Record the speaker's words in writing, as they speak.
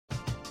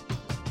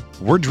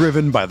We're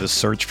driven by the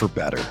search for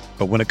better.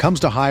 But when it comes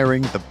to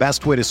hiring, the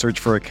best way to search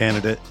for a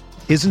candidate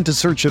isn't to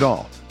search at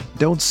all.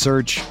 Don't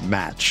search,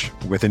 match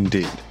with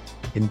Indeed.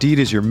 Indeed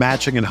is your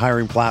matching and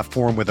hiring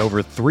platform with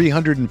over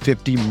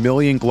 350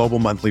 million global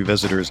monthly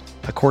visitors,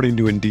 according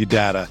to Indeed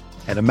data,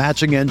 and a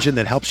matching engine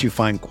that helps you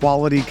find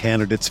quality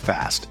candidates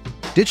fast.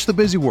 Ditch the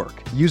busy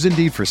work. Use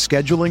Indeed for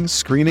scheduling,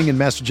 screening, and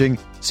messaging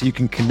so you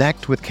can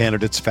connect with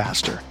candidates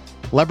faster.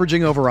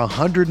 Leveraging over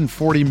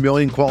 140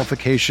 million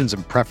qualifications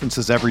and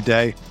preferences every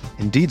day,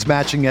 Indeed's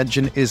matching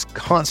engine is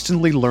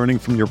constantly learning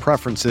from your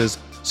preferences,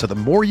 so the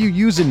more you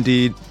use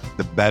Indeed,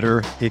 the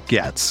better it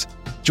gets.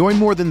 Join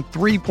more than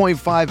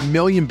 3.5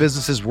 million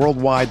businesses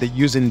worldwide that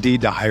use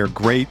Indeed to hire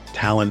great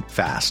talent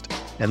fast.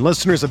 And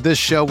listeners of this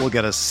show will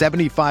get a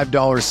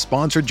 $75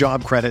 sponsored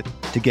job credit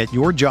to get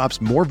your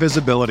jobs more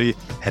visibility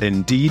at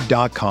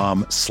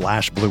Indeed.com/Blue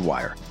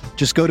Wire.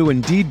 Just go to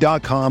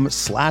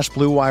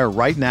Indeed.com/Blue Wire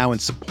right now and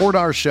support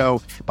our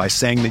show by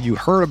saying that you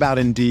heard about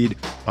Indeed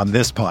on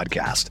this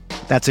podcast.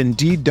 That's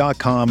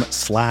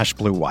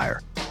Indeed.com/Blue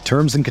Wire.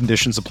 Terms and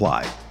conditions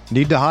apply.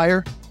 Need to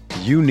hire?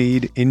 You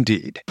need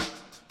Indeed.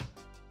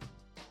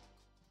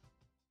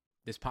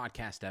 This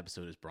podcast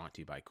episode is brought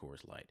to you by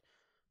Coors Light.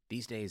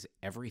 These days,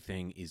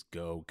 everything is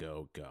go,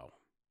 go, go.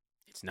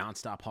 It's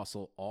nonstop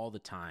hustle all the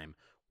time.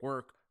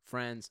 Work,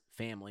 friends,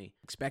 family,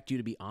 expect you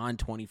to be on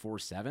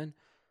 24/7.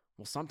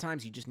 Well,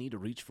 sometimes you just need to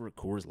reach for a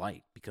Coors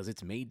Light because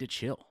it's made to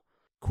chill.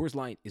 Coors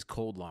Light is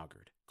cold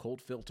lagered,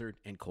 cold filtered,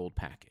 and cold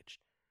packaged.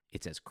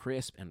 It's as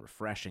crisp and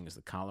refreshing as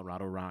the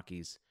Colorado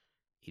Rockies.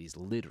 It is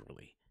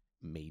literally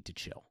made to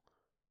chill.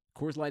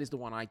 Coors Light is the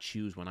one I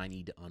choose when I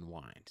need to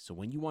unwind. So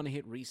when you want to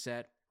hit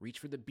reset, reach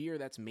for the beer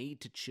that's made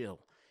to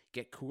chill.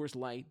 Get Coors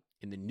Light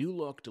in the new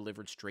look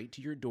delivered straight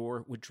to your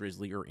door with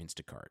Drizzly or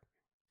Instacart.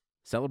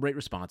 Celebrate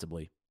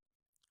responsibly.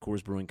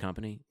 Coors Brewing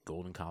Company,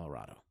 Golden,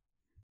 Colorado.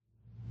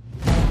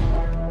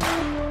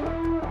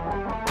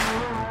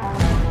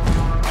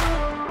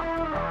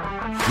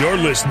 You're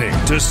listening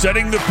to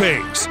Setting the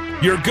Pace,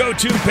 your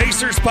go-to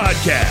Pacers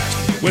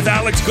podcast with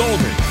Alex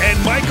Golden and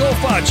Michael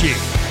Facci.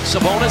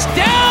 Sabonis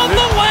down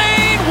the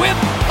lane with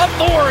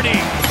authority.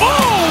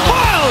 Oh,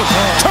 Miles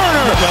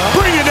Turner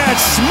bringing that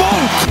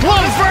smoke.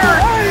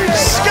 Levert,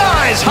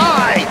 skies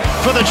high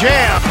for the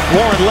jam.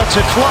 Warren lets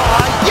it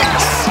fly.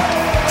 Yes!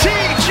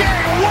 TJ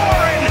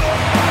Warren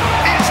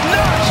is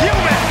not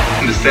human.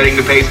 The Setting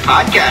the Pace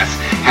podcast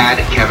had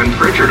Kevin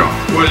Pritchard on.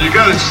 Well, you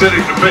got it setting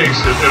the pace,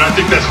 and I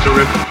think that's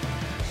terrific.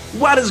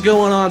 What is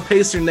going on,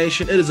 Pacer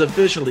Nation? It is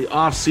officially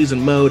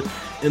off-season mode,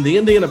 and the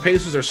Indiana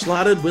Pacers are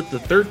slotted with the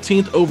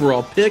 13th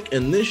overall pick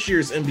in this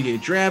year's NBA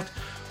draft,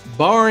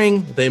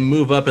 barring they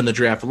move up in the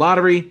draft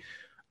lottery.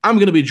 I'm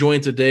going to be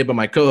joined today by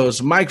my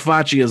co-host, Mike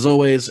Facci, as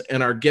always,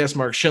 and our guest,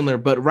 Mark Schindler.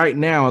 But right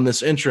now on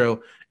this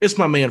intro, it's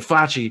my man,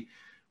 Facci.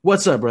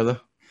 What's up, brother?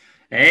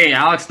 Hey,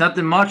 Alex,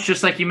 nothing much.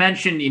 Just like you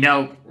mentioned,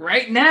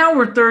 right now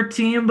we're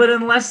 13, but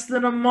in less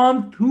than a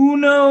month, who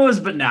knows?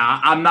 But nah,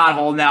 I'm not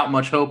holding out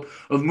much hope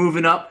of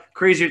moving up.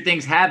 Crazier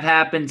things have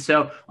happened,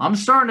 so I'm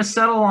starting to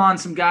settle on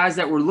some guys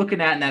that we're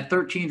looking at in that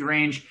 13th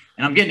range,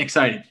 and I'm getting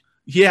excited.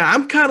 Yeah,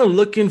 I'm kind of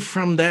looking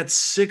from that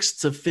 6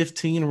 to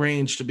 15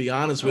 range, to be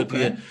honest with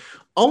you.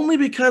 Only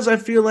because I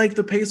feel like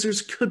the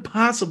Pacers could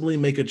possibly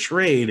make a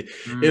trade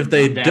if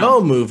they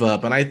don't move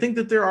up. And I think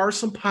that there are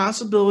some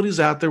possibilities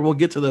out there. We'll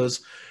get to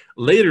those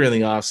later in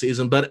the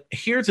offseason. But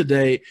here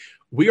today,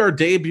 we are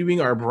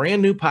debuting our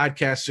brand new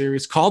podcast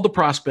series called The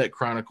Prospect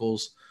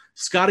Chronicles.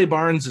 Scottie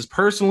Barnes is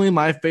personally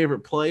my favorite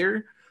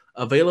player,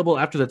 available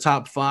after the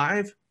top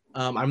 5.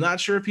 I'm not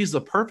sure if he's the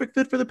perfect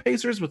fit for the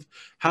Pacers with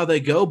how they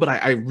go, but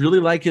I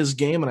really like his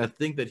game, and I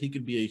think that he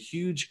could be a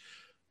huge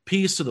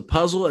piece to the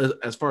puzzle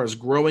as far as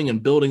growing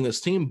and building this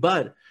team.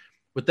 But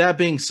with that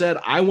being said,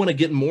 I want to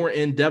get more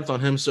in-depth on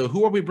him. So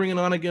who are we bringing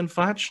on again,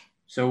 Foch?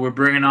 So we're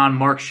bringing on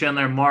Mark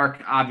Schindler.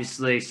 Mark,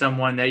 obviously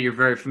someone that you're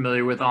very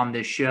familiar with on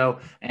this show.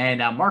 And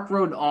Mark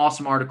wrote an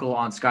awesome article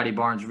on Scottie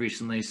Barnes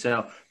recently.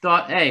 So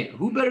thought, hey,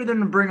 who better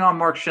than to bring on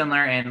Mark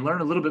Schindler and learn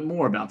a little bit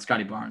more about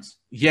Scottie Barnes?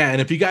 Yeah, and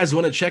if you guys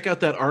want to check out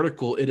that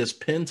article, it is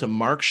pinned to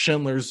Mark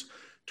Schindler's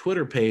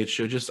Twitter page.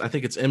 So I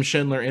think it's M.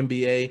 Schindler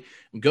NBA.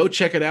 Go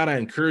check it out. I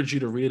encourage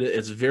you to read it.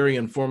 It's very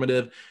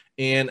informative.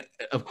 And,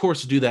 of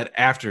course, do that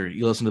after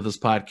you listen to this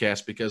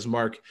podcast because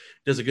Mark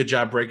does a good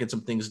job breaking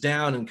some things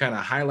down and kind of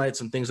highlights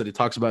some things that he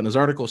talks about in his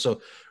article.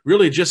 So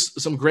really just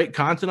some great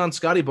content on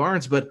Scottie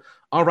Barnes. But,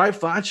 all right,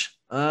 Foch,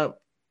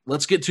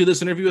 let's get to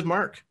this interview with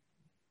Mark.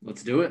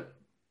 Let's do it.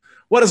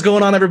 What is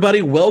going on,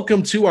 everybody?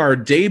 Welcome to our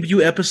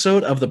debut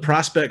episode of the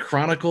Prospect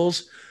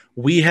Chronicles.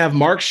 We have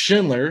Mark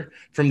Schindler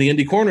from the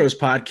Indy Cornrows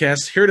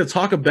podcast here to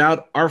talk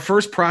about our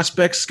first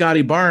prospect,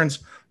 Scottie Barnes.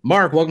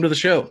 Mark, welcome to the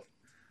show.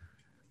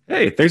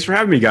 Hey, thanks for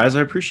having me, guys.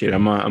 I appreciate it.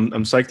 I'm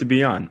psyched to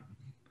be on.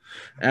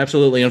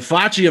 Absolutely. And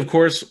Facci, of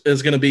course,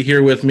 is going to be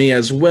here with me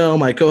as well.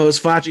 My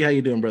co-host, Facci, how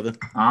you doing, brother?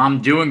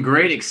 I'm doing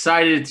great.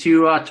 Excited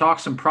to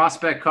talk some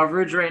prospect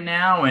coverage right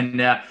now.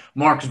 And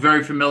Mark's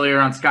very familiar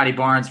on Scottie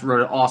Barnes.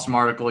 Wrote an awesome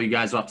article. You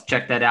guys will have to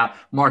check that out.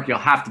 Mark, you'll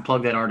have to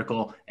plug that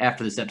article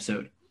after this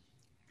episode.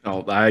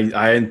 Oh,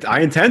 I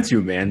intend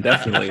to, man.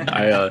 Definitely.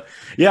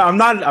 I'm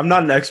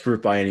not an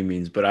expert by any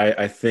means, but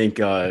I think,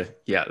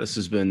 this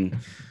has been,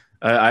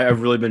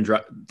 I've really been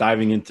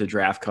diving into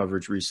draft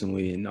coverage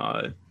recently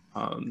and,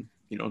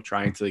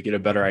 trying to get a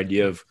better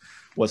idea of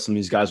what some of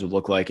these guys would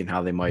look like and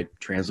how they might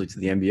translate to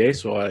the NBA.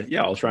 So,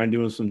 I'll try and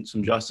do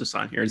some justice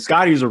on here. And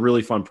Scotty is a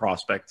really fun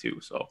prospect too.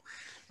 So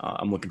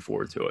I'm looking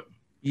forward to it.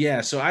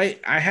 Yeah, so I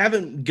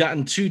haven't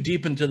gotten too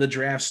deep into the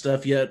draft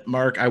stuff yet,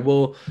 Mark. I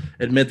will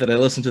admit that I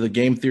listened to the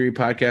Game Theory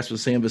podcast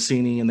with Sam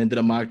Vecini and then did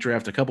a mock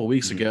draft a couple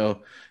weeks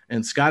ago,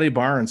 and Scotty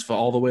Barnes fell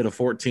all the way to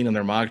 14 in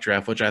their mock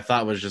draft, which I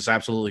thought was just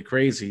absolutely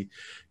crazy.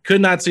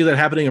 Could not see that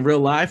happening in real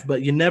life,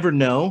 but you never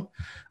know.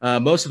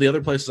 Most of the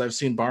other places I've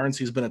seen Barnes,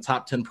 he's been a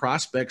top 10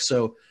 prospect.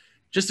 So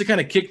just to kind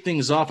of kick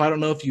things off, I don't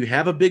know if you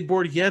have a big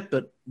board yet,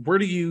 but where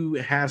do you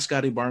have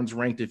Scotty Barnes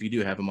ranked if you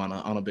do have him on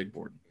a big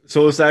board?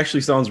 So this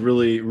actually sounds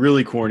really,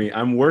 really corny.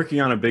 I'm working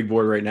on a big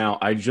board right now.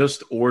 I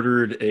just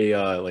ordered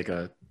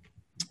a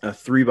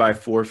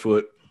 3x4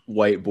 foot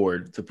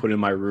whiteboard to put in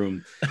my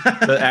room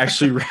to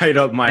actually write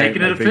up my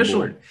making it official.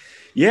 Board.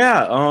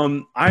 Yeah.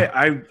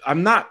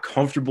 I'm not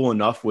comfortable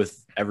enough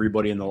with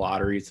everybody in the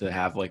lottery to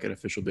have like an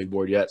official big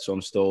board yet. So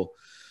I'm still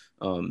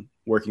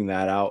working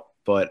that out,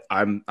 but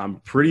I'm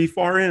pretty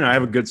far in. I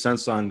have a good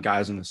sense on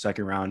guys in the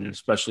second round and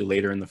especially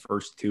later in the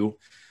first two,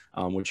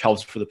 which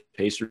helps for the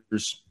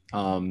Pacers.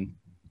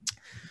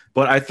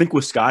 But I think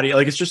with Scotty,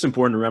 like, it's just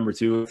important to remember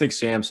too. I think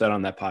Sam said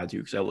on that pod too,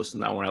 because I listen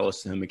to that one. I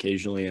listen to him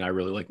occasionally, and I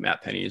really like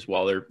Matt Penny as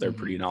well. They're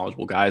pretty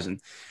knowledgeable guys,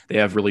 and they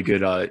have really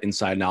good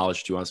inside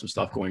knowledge too on some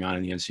stuff going on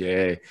in the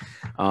NCAA.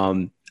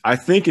 I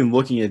think in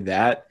looking at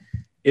that,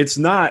 it's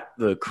not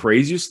the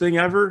craziest thing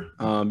ever,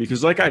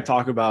 because like I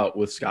talk about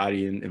with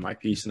Scotty in my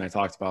piece, and I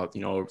talked about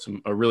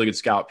a really good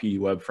scout, P.D.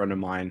 Webb, friend of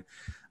mine.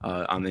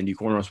 On the Indy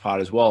Cornrows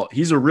pod as well.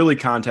 He's a really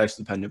context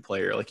dependent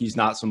player. Like, he's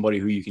not somebody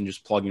who you can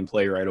just plug and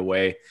play right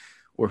away,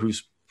 or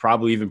who's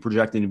probably even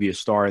projecting to be a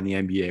star in the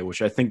NBA,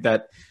 which I think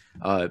that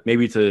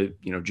maybe to,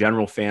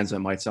 general fans, that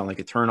might sound like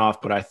a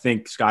turnoff, but I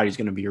think Scotty's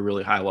going to be a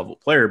really high level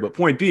player. But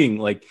point being,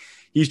 like,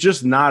 he's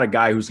just not a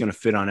guy who's going to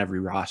fit on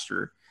every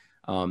roster.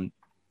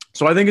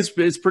 So I think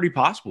it's pretty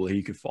possible that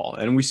he could fall.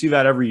 And we see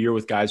that every year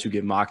with guys who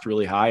get mocked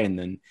really high and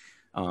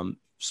then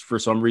for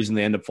some reason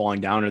they end up falling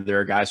down, or there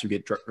are guys who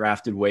get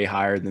drafted way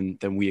higher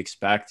than we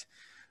expect.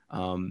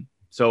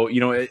 So,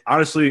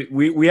 honestly,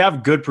 we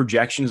have good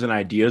projections and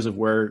ideas of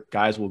where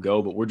guys will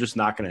go, but we're just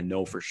not going to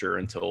know for sure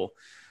until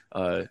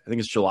I think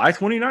it's July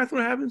 29th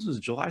when it happens. Is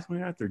it July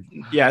 29th?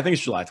 Yeah, I think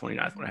it's July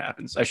 29th when it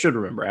happens. I should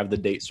remember. I have the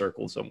date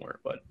circled somewhere,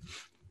 but.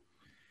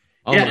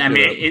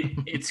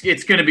 It's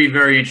going to be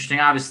very interesting.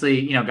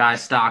 Obviously,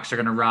 guys' stocks are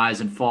going to rise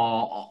and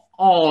fall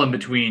all in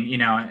between,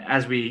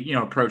 as we,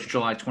 approach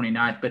July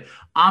 29th. But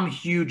I'm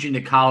huge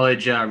into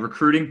college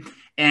recruiting.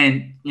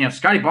 And,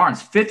 Scotty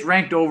Barnes, 5th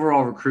ranked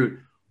overall recruit,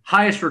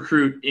 highest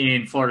recruit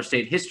in Florida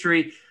State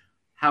history.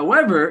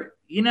 However,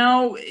 do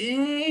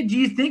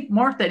you think,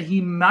 Mark, that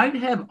he might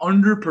have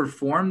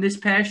underperformed this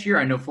past year?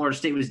 I know Florida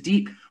State was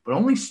deep, but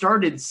only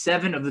started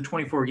 7 of the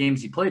 24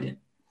 games he played in.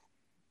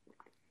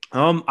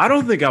 I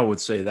don't think I would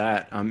say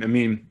that. I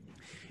mean,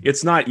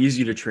 it's not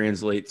easy to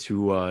translate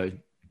to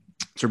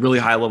really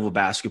high level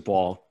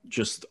basketball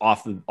just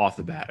off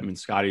the bat. I mean,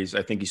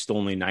 I think he's still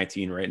only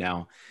 19 right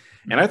now.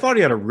 And I thought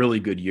he had a really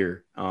good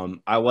year.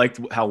 I liked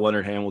how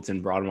Leonard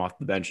Hamilton brought him off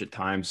the bench at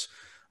times.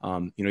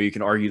 You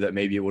can argue that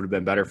maybe it would have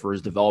been better for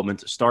his development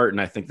to start, and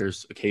I think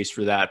there's a case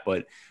for that.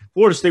 But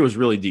Florida State was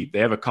really deep. They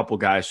have a couple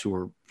guys who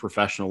are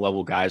professional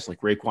level guys,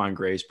 like Raekwon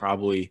Gray's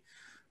probably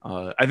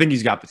I think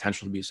he's got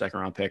potential to be a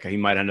second-round pick. He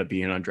might end up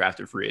being an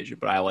undrafted free agent,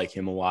 but I like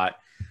him a lot.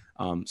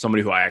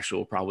 Somebody who I actually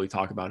will probably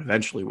talk about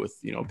eventually with,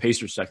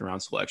 Pacers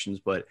second-round selections.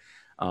 But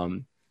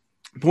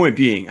point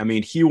being, I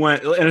mean, he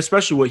went – and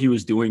especially what he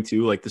was doing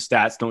too, like the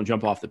stats don't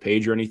jump off the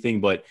page or anything,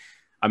 but,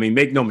 I mean,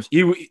 make no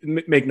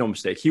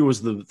mistake, he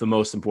was the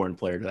most important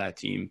player to that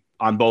team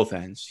on both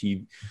ends.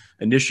 He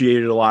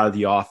initiated a lot of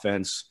the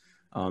offense.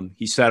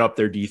 He set up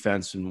their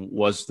defense and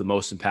was the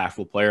most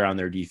impactful player on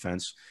their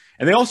defense.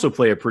 And they also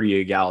play a pretty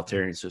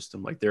egalitarian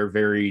system. Like, they're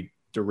very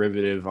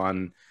derivative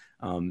on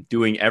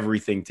doing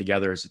everything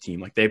together as a team.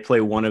 Like, they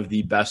play one of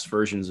the best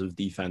versions of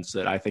defense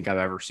that I think I've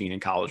ever seen in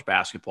college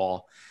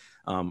basketball,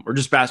 or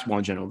just basketball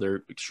in general.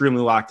 They're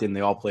extremely locked in.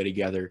 They all play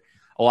together.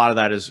 A lot of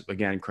that is,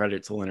 again,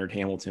 credit to Leonard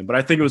Hamilton. But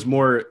I think it was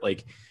more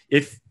like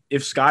if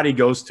Scotty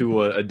goes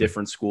to a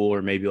different school,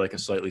 or maybe like a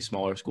slightly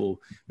smaller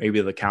school,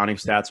 maybe the counting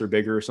stats are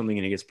bigger or something,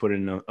 and he gets put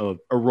in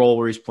a role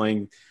where he's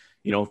playing,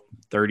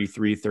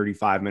 33,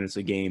 35 minutes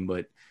a game.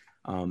 But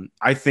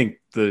I think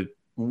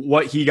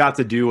what he got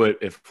to do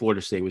at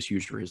Florida State was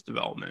huge for his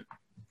development.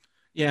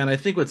 Yeah, and I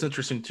think what's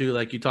interesting too,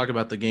 like you talk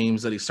about the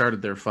games that he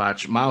started there,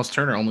 Foch, Miles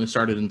Turner only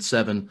started in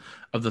 7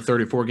 of the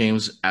 34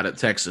 games out at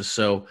Texas.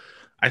 So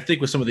I think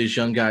with some of these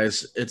young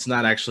guys, it's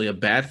not actually a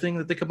bad thing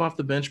that they come off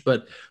the bench,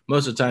 but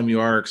most of the time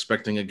you are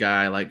expecting a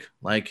guy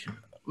like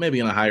maybe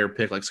in a higher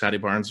pick like Scotty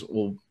Barnes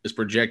is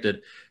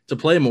projected to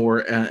play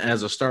more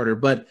as a starter.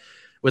 But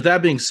With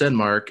that being said,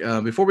 Mark,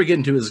 before we get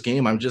into his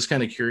game, I'm just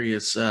kind of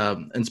curious,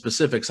 in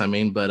specifics,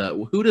 but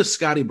who does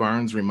Scotty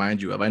Barnes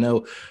remind you of? I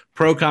know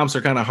pro comps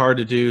are kind of hard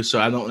to do, so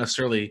I don't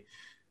necessarily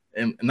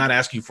am not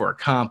asking for a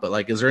comp, but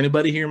like, is there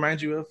anybody he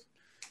reminds you of?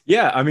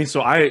 Yeah, I mean,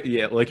 so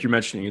like you're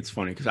mentioning, it's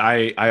funny because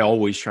I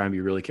always try and be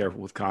really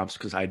careful with comps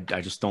because I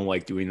just don't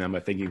like doing them.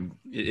 I think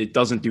it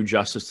doesn't do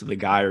justice to the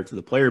guy or to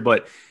the player,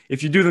 but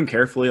if you do them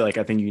carefully, like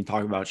I think you can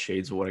talk about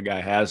shades of what a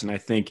guy has. And I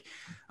think,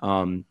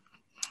 I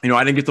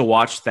didn't get to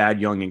watch Thad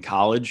Young in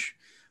college,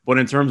 but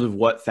in terms of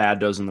what Thad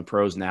does in the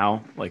pros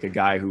now, like a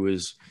guy who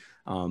is,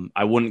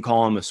 I wouldn't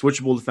call him a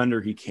switchable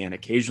defender. He can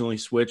occasionally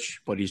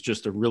switch, but he's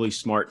just a really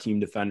smart team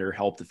defender,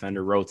 help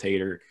defender,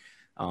 rotator.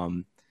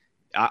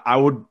 I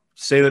would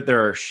say that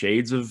there are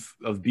shades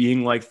of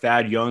being like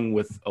Thad Young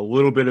with a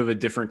little bit of a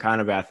different kind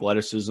of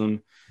athleticism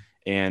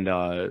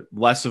and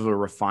less of a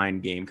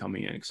refined game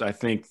coming in. Because I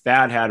think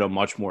Thad had a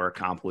much more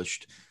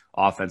accomplished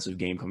offensive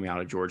game coming out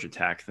of Georgia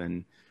Tech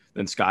than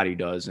Scotty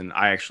does. And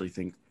I actually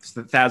think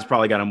Thad's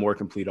probably got a more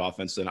complete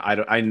offense than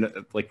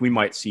we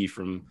might see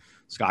from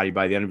Scotty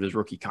by the end of his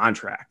rookie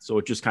contract. So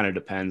it just kind of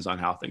depends on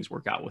how things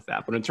work out with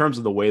that. But in terms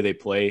of the way they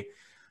play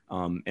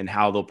and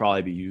how they'll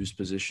probably be used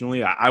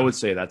positionally, I would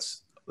say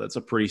that's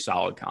a pretty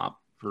solid comp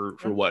for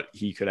what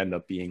he could end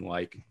up being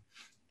like.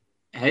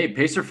 Hey,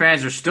 Pacer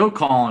fans are still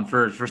calling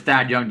for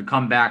Thad Young to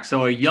come back.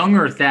 So a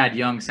younger Thad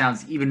Young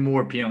sounds even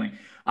more appealing.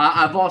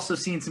 I've also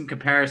seen some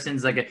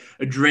comparisons like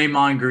a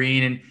Draymond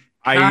Green and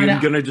I'm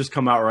going to just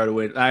come out right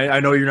away. I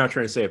know you're not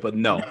trying to say it, but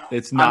no,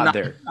 it's not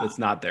there. It's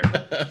not there.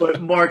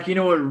 But Mark, you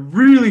know what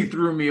really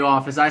threw me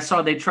off is I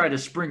saw they tried to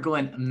sprinkle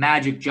in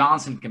Magic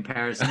Johnson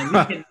comparison, and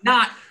we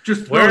cannot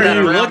just throw that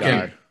around.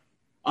 Looking?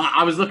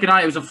 I was looking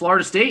at it was a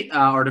Florida State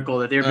article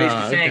that they were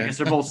basically saying because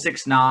they're both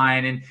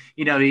 6'9" and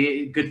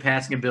the good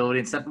passing ability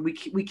and stuff.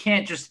 We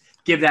can't just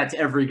give that to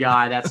every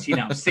guy that's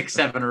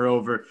 6'7" or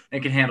over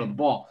and can handle the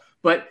ball.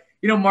 But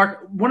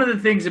Mark, one of the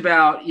things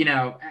about,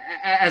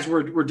 as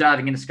we're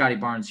diving into Scotty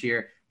Barnes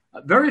here,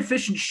 a very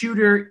efficient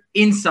shooter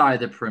inside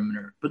the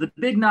perimeter. But the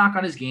big knock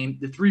on his game,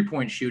 the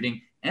three-point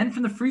shooting and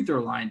from the free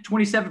throw line,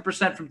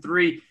 27% from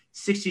three,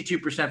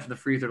 62% from the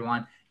free throw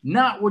line.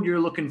 Not what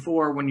you're looking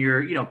for when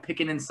you're,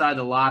 picking inside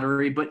the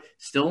lottery, but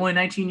still only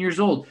 19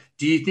 years old.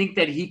 Do you think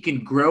that he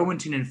can grow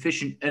into an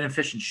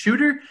efficient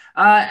shooter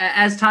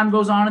as time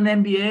goes on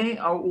in the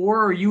NBA?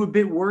 Or are you a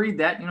bit worried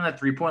that, that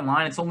three-point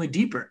line, it's only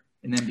deeper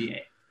in the NBA?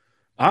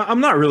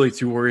 I'm not really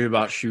too worried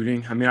about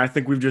shooting. I mean, I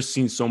think we've just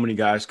seen so many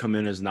guys come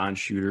in as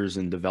non-shooters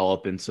and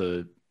develop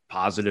into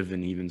positive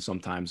and even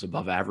sometimes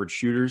above average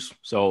shooters.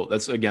 So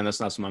that's not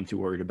something I'm too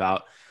worried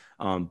about.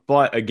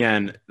 But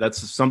again, that's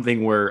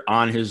something where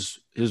on his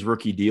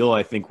rookie deal,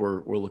 I think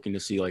we're looking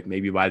to see like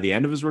maybe by the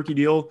end of his rookie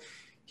deal,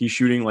 he's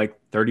shooting like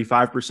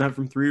 35%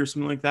 from three or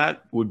something like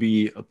that would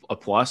be a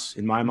plus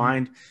in my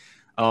mind.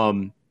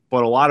 But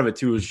a lot of it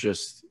too is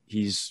just,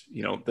 it's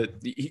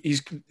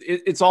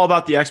all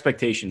about the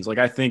expectations. Like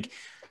I think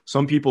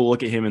some people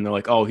look at him and they're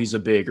like, oh, he's a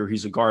big or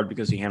he's a guard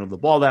because he handled the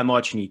ball that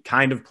much and he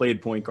kind of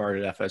played point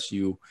guard at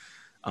FSU.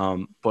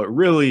 But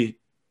really,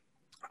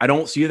 I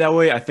don't see it that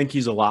way. I think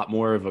he's a lot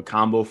more of a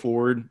combo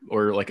forward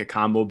or like a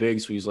combo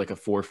big. So he's like a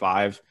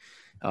 4-5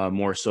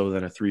 more so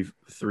than a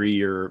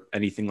 3-3 or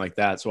anything like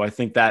that. So I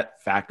think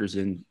that factors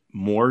in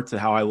more to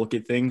how I look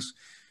at things.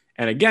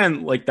 And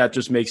again, like that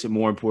just makes it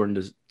more important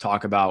to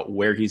talk about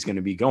where he's going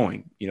to be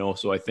going,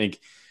 So I think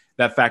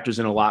that factors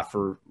in a lot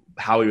for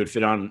how he would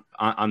fit on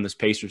this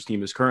Pacers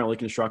team is currently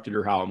constructed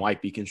or how it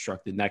might be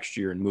constructed next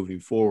year and moving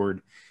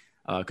forward.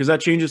 Because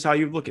that changes how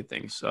you look at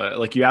things.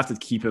 Like you have to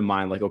keep in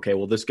mind, like, okay,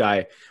 well, this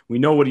guy, we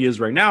know what he is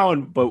right now,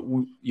 but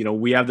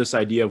we have this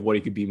idea of what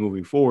he could be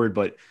moving forward.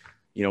 But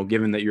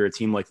given that you're a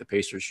team like the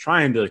Pacers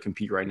trying to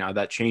compete right now,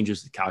 that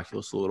changes the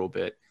calculus a little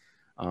bit.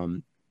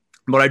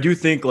 But I do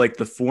think like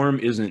the form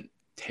isn't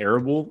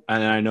terrible,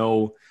 and I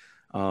know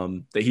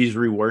that he's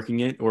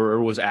reworking it or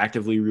was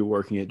actively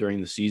reworking it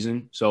during the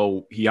season.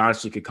 So he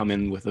honestly could come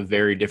in with a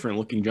very different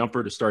looking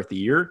jumper to start the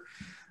year,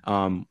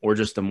 or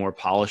just a more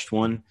polished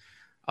one.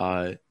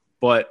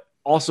 But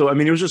also, I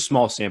mean, it was just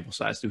small sample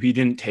size. So he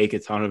didn't take a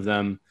ton of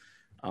them.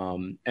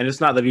 And it's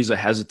not that he's a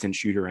hesitant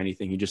shooter or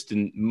anything. He just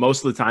didn't,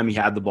 most of the time he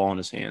had the ball in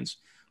his hands.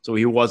 So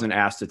he wasn't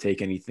asked to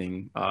take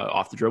anything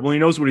off the dribble. He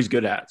knows what he's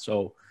good at.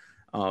 So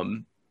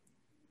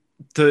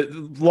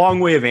the long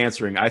way of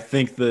answering, I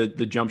think the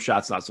jump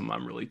shot's not something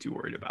I'm really too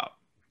worried about.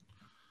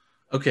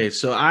 Okay,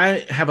 so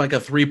I have like a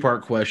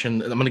 3-part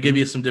question. I'm going to give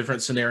you some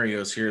different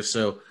scenarios here.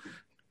 So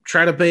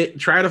try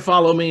to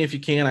follow me if you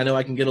can. I know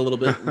I can get a little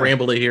bit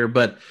rambly here,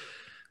 but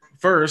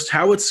first,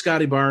 how would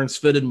Scotty Barnes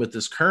fit in with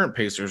this current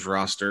Pacers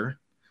roster?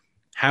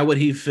 How would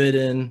he fit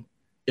in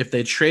if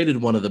they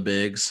traded one of the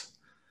bigs?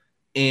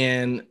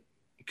 And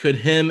could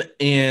him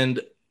and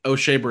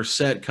O'Shea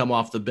Brissett come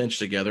off the bench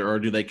together, or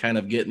do they kind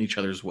of get in each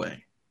other's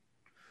way?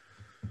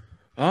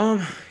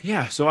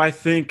 Yeah. So I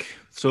think,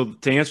 to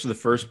answer the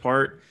first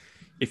part,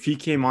 if he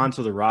came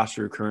onto the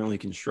roster currently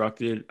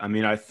constructed, I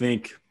mean, I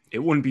think it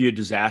wouldn't be a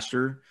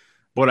disaster,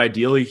 but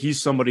ideally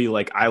he's somebody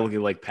like I look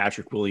at like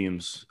Patrick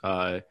Williams,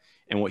 and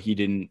and what he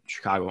did in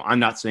Chicago. I'm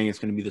not saying it's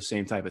going to be the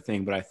same type of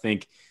thing, but I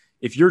think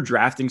if you're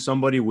drafting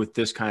somebody with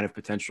this kind of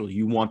potential,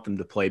 you want them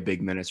to play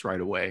big minutes right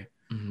away.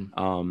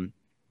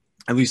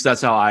 At least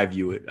that's how I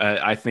view it.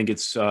 I think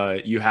it's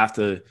you have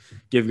to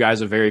give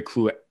guys a very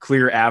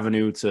clear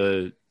avenue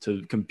to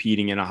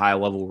competing in a high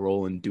level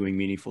role and doing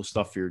meaningful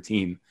stuff for your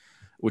team,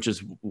 which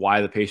is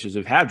why the Pacers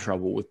have had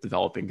trouble with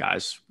developing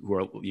guys who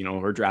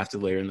are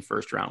drafted later in the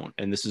first round.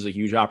 And this is a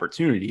huge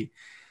opportunity.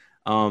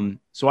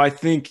 So I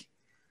think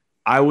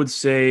I would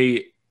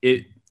say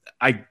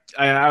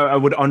I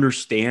would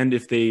understand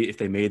if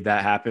they made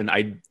that happen.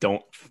 I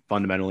don't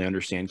fundamentally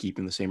understand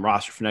keeping the same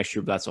roster for next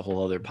year, but that's a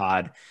whole other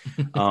pod.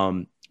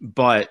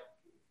 But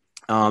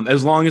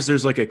as long as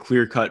there's like a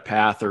clear-cut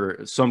path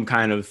or some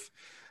kind of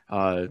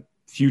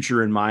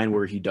future in mind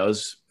where he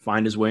does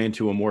find his way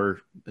into a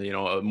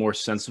more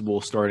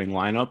sensible starting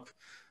lineup,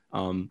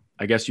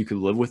 I guess you could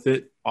live with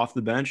it off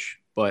the bench.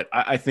 But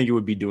I think it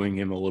would be doing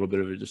him a little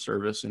bit of a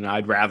disservice, and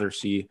I'd rather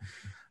see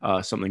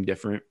something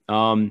different.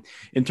 In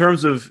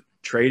terms of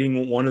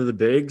trading one of the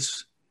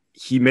bigs,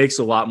 he makes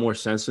a lot more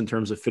sense in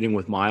terms of fitting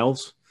with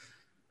Miles.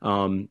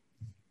 And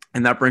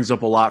that brings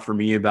up a lot for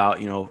me about,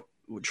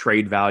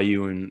 trade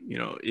value. And,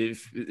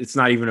 if it's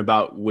not even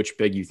about which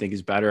big you think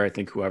is better, I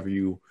think whoever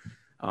you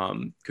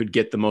could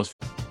get the most.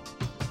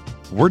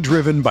 We're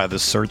driven by the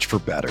search for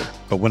better.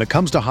 But when it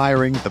comes to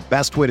hiring, the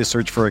best way to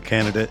search for a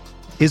candidate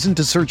isn't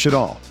to search at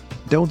all.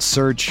 Don't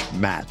search,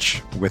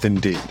 match with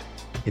Indeed.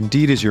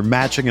 Indeed is your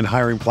matching and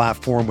hiring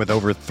platform with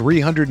over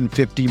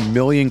 350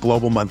 million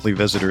global monthly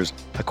visitors,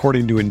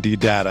 according to Indeed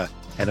data,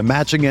 and a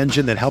matching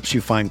engine that helps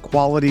you find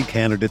quality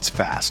candidates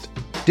fast.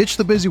 Ditch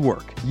the busy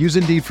work. Use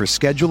Indeed for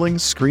scheduling,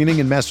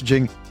 screening, and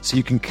messaging so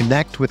you can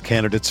connect with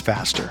candidates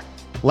faster.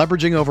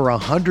 Leveraging over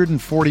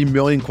 140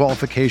 million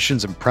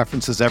qualifications and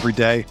preferences every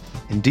day,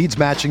 Indeed's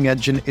matching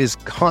engine is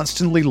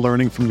constantly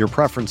learning from your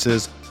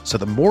preferences, so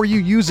the more you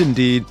use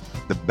Indeed,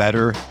 the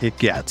better it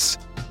gets.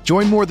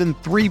 Join more than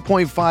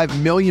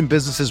 3.5 million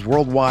businesses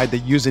worldwide that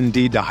use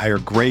Indeed to hire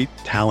great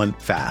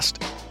talent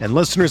fast. And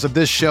listeners of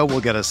this show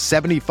will get a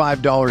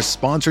 $75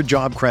 sponsored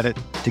job credit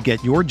to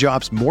get your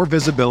jobs more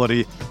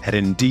visibility at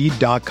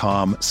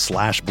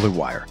Indeed.com/Blue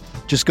Wire.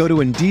 Just go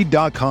to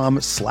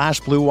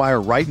Indeed.com/Blue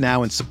Wire right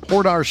now and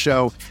support our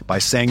show by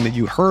saying that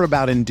you heard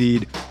about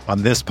Indeed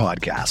on this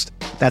podcast.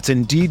 That's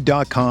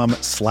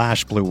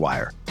Indeed.com/Blue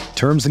Wire.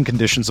 Terms and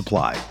conditions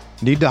apply.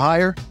 Need to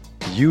hire?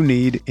 You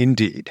need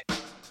Indeed.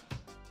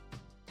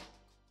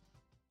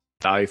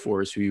 Value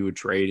for is who you would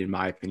trade, in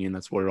my opinion.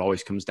 That's what it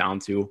always comes down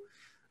to.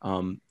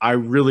 I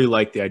really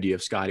like the idea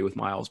of Scottie with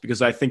Miles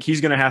because I think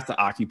he's going to have to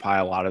occupy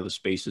a lot of the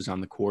spaces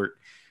on the court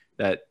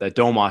that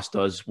Domas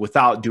does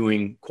without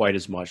doing quite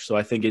as much. So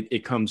I think it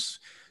becomes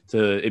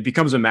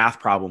a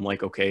math problem.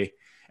 Like, okay.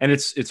 And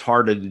it's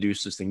hard to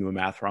deduce this thing to a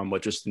math problem,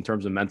 but just in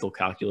terms of mental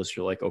calculus,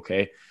 you're like,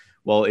 okay,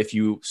 well, if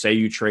you say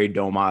you trade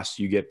Domas,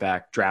 you get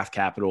back draft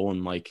capital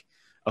and like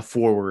a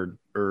forward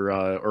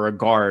or a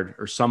guard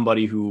or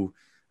somebody who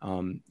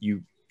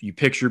you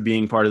picture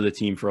being part of the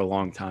team for a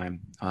long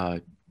time.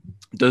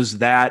 Does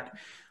that,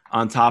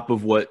 on top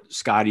of what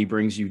Scottie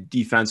brings you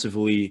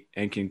defensively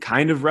and can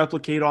kind of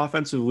replicate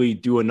offensively,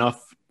 do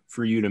enough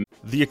for you to...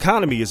 The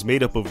economy is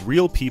made up of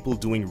real people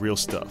doing real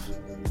stuff,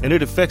 and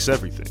it affects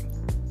everything.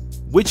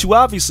 Which you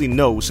obviously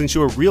know since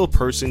you're a real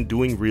person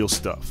doing real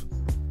stuff.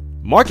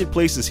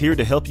 Marketplace is here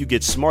to help you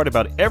get smart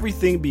about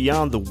everything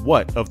beyond the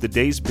what of the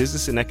day's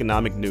business and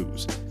economic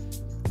news.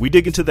 We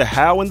dig into the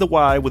how and the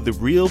why with the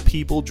real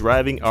people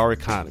driving our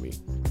economy.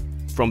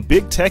 From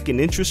big tech and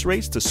interest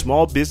rates to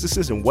small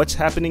businesses and what's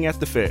happening at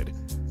the Fed,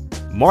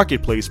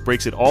 Marketplace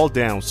breaks it all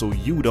down so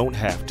you don't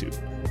have to.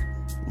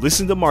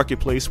 Listen to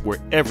Marketplace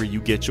wherever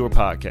you get your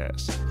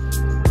podcasts.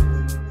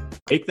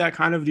 Take that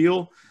kind of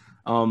deal.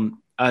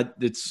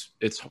 It's.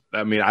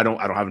 I mean, I don't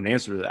have an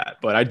answer to that,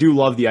 but I do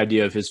love the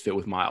idea of his fit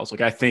with Miles.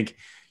 Like, I think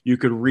you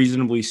could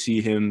reasonably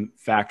see him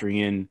factoring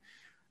in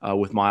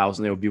with Miles,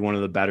 and they would be one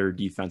of the better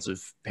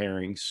defensive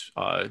pairings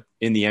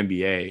in the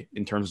NBA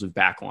in terms of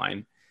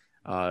backline.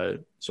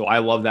 So I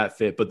love that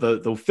fit, but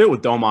the fit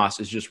with Domas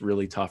is just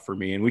really tough for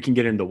me, and we can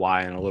get into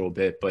why in a little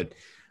bit, but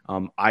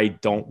I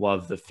don't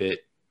love the fit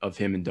of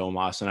him and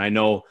Domas. And I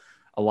know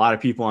a lot of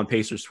people on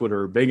Pacers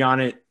Twitter are big on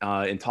it,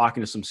 and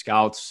talking to some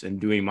scouts and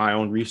doing my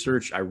own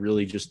research, I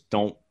really just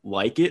don't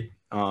like it.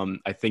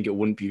 I think it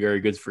wouldn't be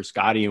very good for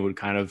Scottie and would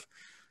kind of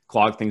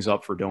clog things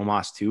up for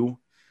Domas too.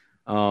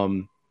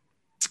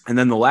 And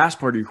then the last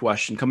part of your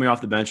question, coming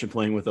off the bench and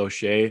playing with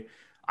O'Shea,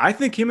 I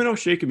think him and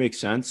O'Shea could make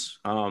sense.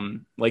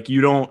 Like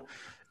you don't,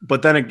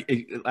 but then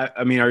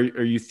I mean,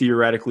 are you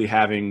theoretically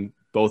having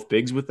both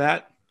bigs with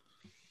that?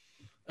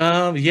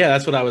 Yeah,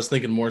 that's what I was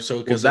thinking more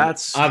so because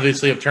that's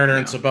obviously if Turner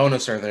and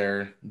Sabonis are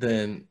there,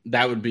 then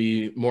that would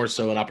be more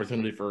so an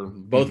opportunity for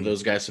both of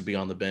those guys to be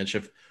on the bench.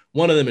 If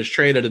one of them is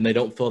traded and they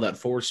don't fill that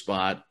 4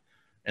 spot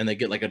and they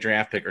get like a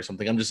draft pick or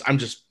something, I'm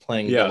just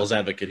playing devil's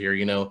advocate here.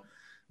 You know,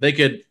 they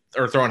could,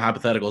 or throwing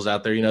hypotheticals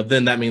out there, you know,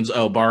 then that means,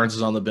 Barnes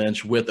is on the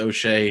bench with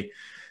O'Shea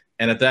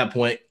And at that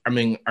point, I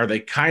mean, are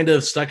they kind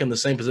of stuck in the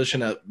same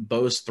position at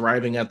Bo's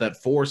thriving at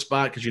that 4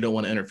 spot because you don't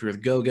want to interfere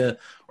with Goga?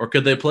 Or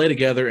could they play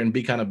together and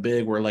be kind of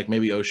big where like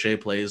maybe O'Shea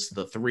plays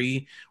the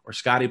 3 or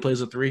Scotty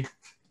plays the 3?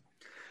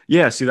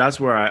 Yeah, see, that's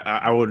where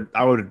I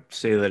would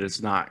say that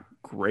it's not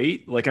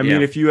great. Like, I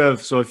mean, if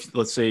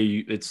let's say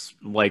it's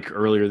like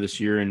earlier this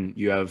year and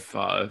you have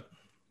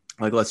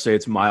like, let's say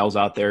it's Miles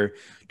out there,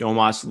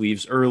 Domas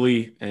leaves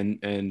early and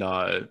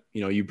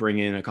you bring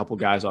in a couple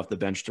guys off the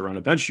bench to run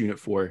a bench unit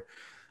for,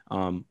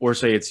 or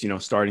say it's,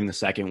 starting the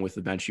second with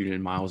the bench unit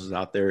and Miles is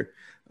out there.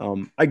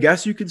 I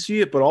guess you could see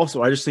it, but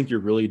also I just think you're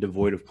really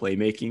devoid of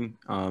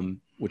playmaking,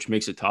 which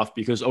makes it tough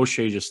because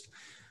O'Shea just,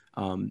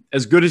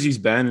 as good as he's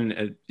been,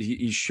 and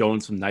he's shown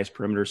some nice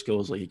perimeter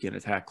skills, like he can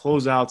attack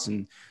closeouts,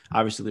 and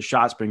obviously the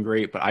shot's been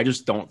great, but I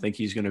just don't think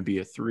he's going to be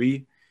a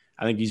 3.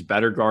 I think he's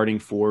better guarding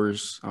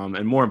 4s,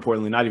 and more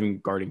importantly, not even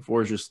guarding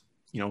 4s, just,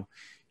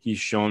 he's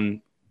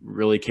shown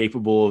really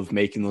capable of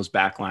making those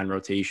backline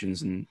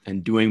rotations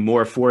and doing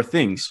more 4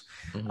 things.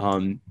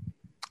 Mm-hmm.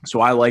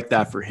 So I like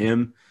that for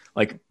him.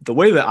 Like, the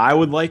way that I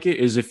would like it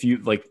is if you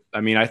like,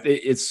 I mean,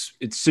 it's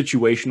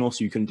situational,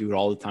 so you can do it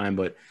all the time,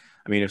 but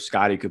I mean, if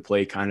Scotty could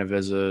play kind of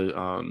as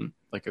a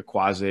like a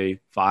quasi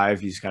 5,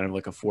 he's kind of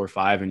like a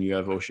 4-5, and you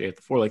have O'Shea at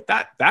the 4, like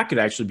that could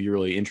actually be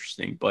really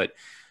interesting. But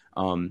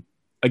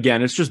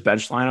again, it's just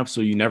bench lineup,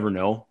 so you never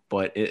know.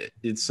 But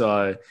it's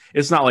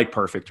not like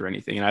perfect or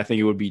anything, and I think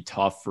it would be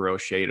tough for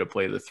O'Shea to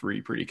play the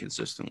 3 pretty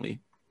consistently.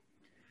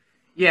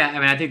 Yeah, I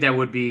mean, I think that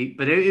would be,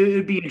 but it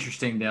would be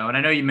interesting though. And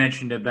I know you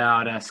mentioned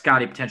about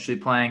Scotty potentially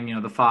playing,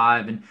 the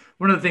 5, and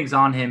one of the things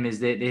on him is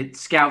that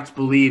scouts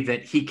believe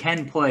that he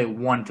can play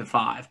 1 to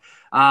 5,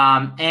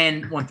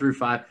 and 1 through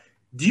 5.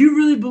 Do you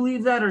really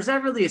believe that, or is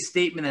that really a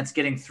statement that's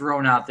getting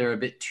thrown out there a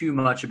bit too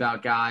much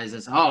about guys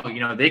as,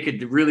 they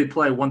could really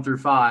play 1 through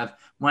 5,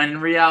 when in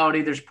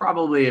reality there's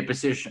probably a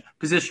position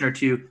or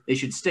 2 they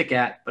should stick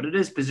at, but it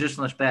is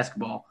positionless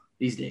basketball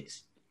these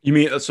days. You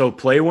mean so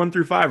play 1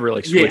 through 5 or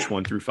like switch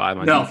 1 through 5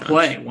 on defense?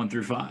 Play 1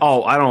 through 5.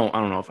 Oh, I don't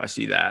know if I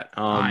see that.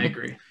 I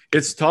agree.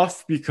 It's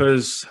tough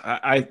because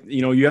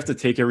you have to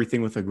take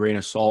everything with a grain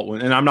of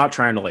salt. And I'm not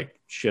trying to like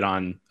shit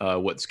on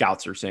what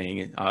scouts are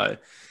saying.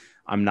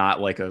 I'm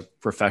not like a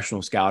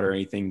professional scout or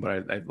anything,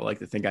 but I like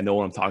to think I know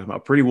what I'm talking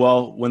about pretty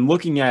well. When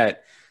looking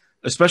at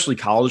especially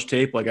college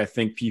tape, like I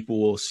think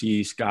people will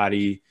see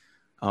Scotty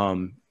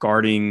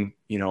guarding,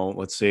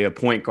 let's say a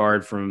point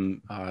guard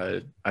from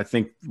I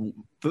think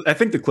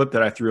the clip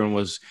that I threw in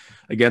was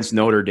against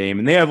Notre Dame,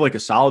 and they have like a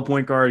solid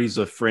point guard. He's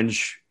a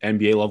fringe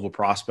NBA level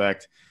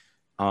prospect.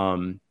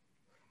 And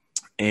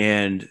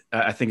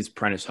I think it's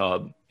Prentice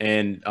Hub,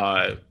 and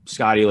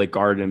Scotty like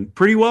guarded him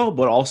pretty well,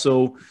 but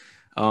also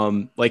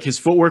like his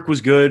footwork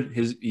was good.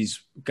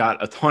 He's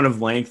got a ton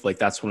of length. Like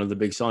that's one of the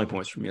big selling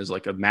points for me, is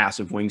like a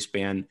massive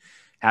wingspan.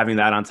 Having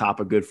that on top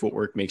of good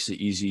footwork makes it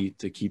easy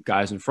to keep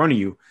guys in front of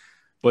you.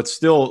 But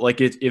still,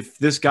 like if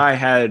this guy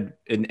had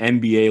an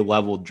NBA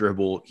level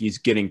dribble, he's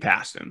getting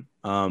past him.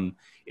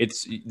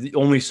 It's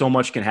only so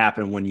much can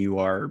happen when you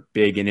are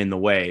big and in the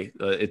way.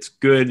 It's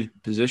good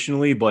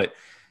positionally, but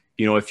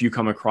if you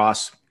come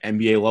across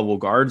NBA level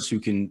guards who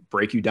can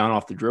break you down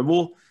off the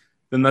dribble,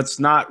 then that's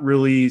not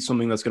really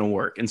something that's going to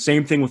work. And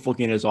same thing with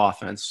looking at his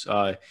offense.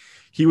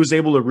 He was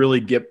able to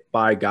really get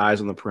by guys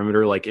on the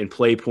perimeter, like and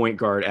play point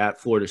guard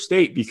at Florida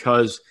State,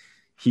 because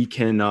he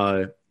can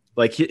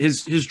like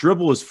his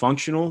dribble is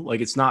functional.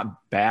 Like it's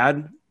not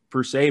bad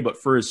per se, but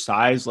for his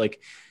size,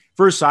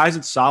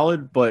 it's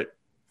solid. But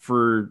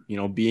for,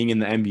 being in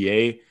the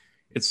NBA,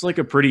 it's like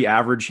a pretty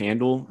average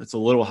handle. It's a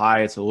little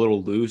high. It's a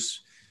little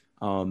loose.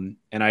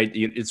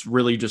 It's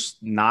really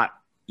just not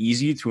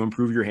easy to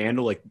improve your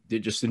handle. Like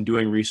just in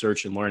doing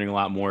research and learning a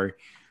lot more,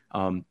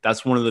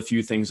 that's one of the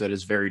few things that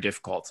is very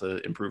difficult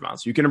to improve on.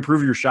 So you can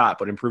improve your shot,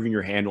 but improving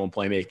your handle and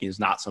playmaking is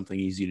not something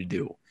easy to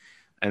do.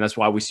 And that's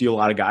why we see a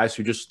lot of guys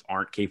who just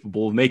aren't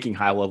capable of making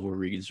high level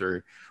reads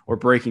or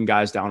breaking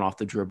guys down off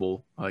the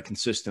dribble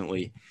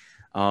consistently.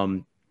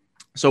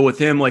 So with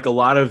him, like a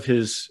lot of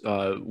his,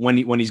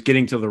 when he's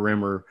getting to the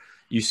rim or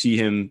you see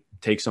him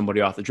take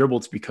somebody off the dribble,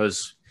 it's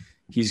because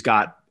he's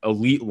got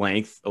elite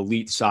length,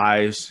 elite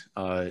size,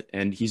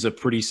 and he's a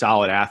pretty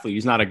solid athlete.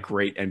 He's not a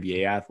great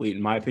NBA athlete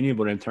in my opinion,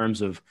 but in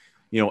terms of,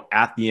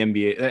 at the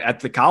NBA, at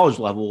the college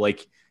level,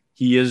 like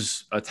he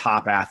is a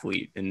top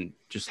athlete and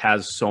just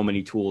has so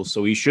many tools.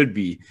 So he should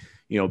be,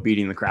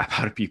 beating the crap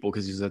out of people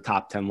because he's a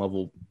top 10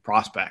 level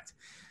prospect.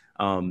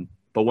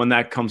 But when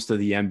that comes to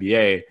the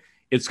NBA,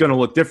 it's going to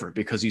look different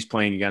because he's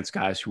playing against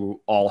guys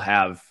who all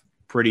have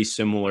pretty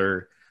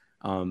similar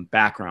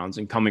backgrounds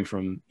and coming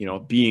from,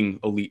 being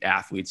elite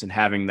athletes and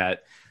having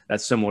that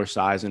similar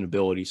size and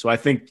ability. So I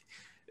think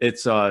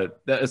it's a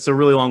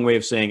really long way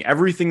of saying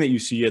everything that you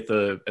see at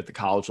the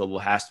college level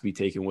has to be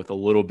taken with a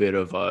little bit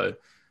of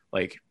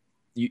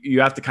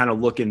you have to kind of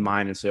look in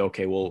mind and say,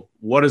 okay, well,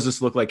 what does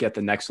this look like at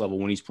the next level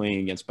when he's playing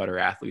against better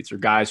athletes or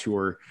guys who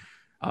are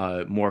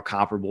more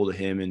comparable to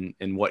him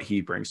and what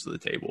he brings to the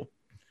table?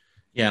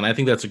 Yeah, and I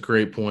think that's a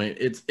great point.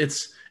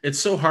 It's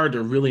so hard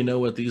to really know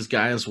what these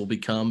guys will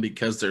become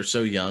because they're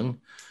so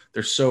young,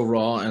 they're so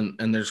raw,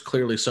 and there's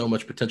clearly so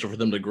much potential for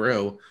them to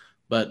grow.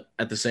 But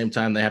at the same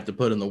time, they have to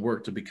put in the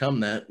work to become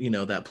that,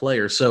 that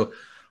player. So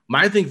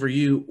my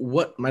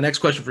next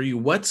question for you,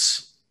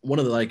 what's one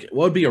of the what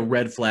would be a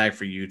red flag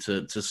for you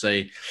to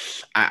say,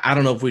 I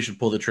don't know if we should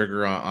pull the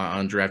trigger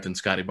on drafting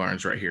Scottie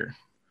Barnes right here?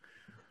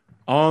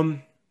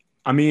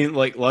 I mean,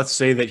 let's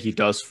say that he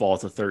does fall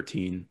to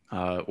 13,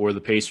 or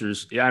the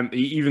Pacers. Yeah,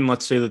 even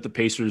let's say that the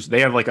Pacers,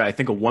 they have I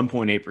think a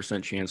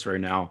 1.8% chance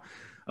right now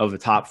of a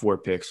top 4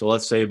 pick. So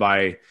let's say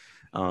by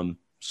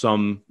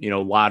some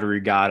lottery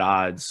god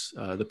odds,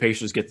 the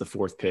Pacers get the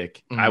 4th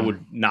pick. I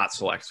would not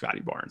select Scottie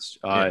Barnes.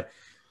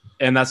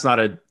 And that's not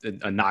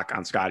a knock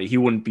on Scottie. He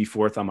wouldn't be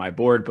 4th on my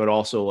board, but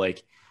also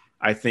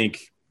I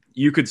think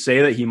you could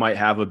say that he might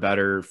have a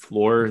better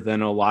floor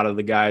than a lot of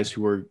the guys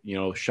who are,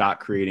 shot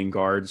creating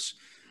guards.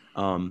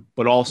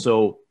 But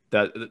also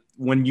that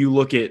when you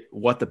look at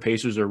what the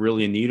Pacers are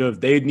really in need of,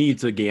 they need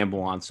to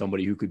gamble on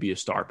somebody who could be a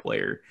star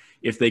player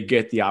if they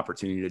get the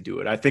opportunity to do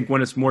it. I think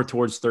when it's more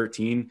towards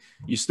 13,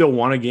 you still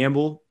want to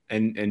gamble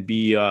and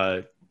be,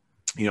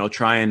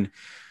 try and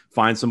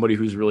find somebody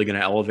who's really going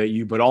to elevate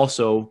you, but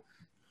also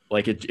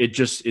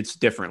it's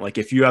different.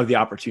 If you have the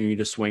opportunity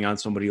to swing on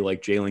somebody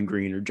like Jalen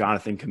Green or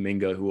Jonathan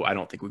Kuminga, who I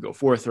don't think would go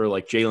 4th, or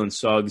Jalen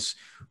Suggs,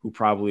 who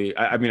probably,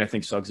 I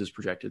think Suggs is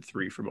projected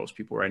 3 for most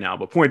people right now.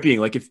 But point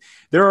being, if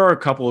there are a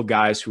couple of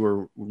guys who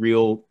are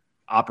real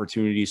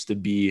opportunities to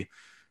be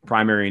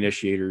primary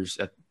initiators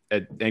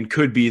and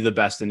could be the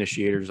best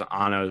initiators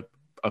on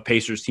a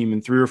Pacers team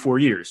in 3 or 4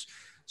 years.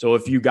 So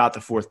if you got the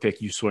 4th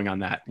pick, you swing on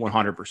that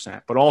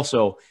 100%. But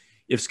also,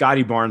 if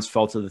Scottie Barnes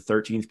fell to the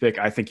 13th pick,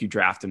 I think you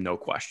draft him, no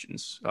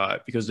questions,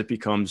 because it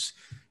becomes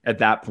at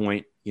that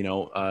point,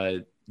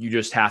 you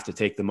just have to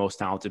take the most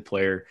talented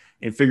player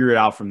and figure it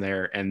out from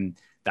there. And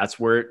that's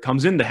where it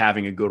comes into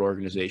having a good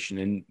organization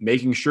and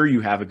making sure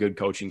you have a good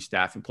coaching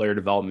staff and player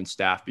development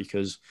staff,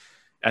 because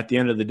at the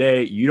end of the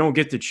day, you don't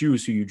get to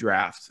choose who you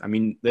draft. I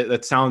mean,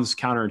 that sounds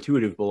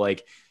counterintuitive,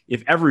 but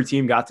if every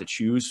team got to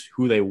choose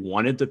who they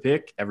wanted to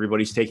pick,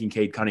 everybody's taking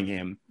Cade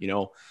Cunningham,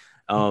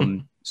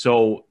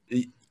 so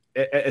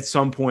at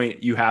some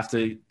point you have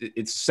to,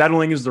 it's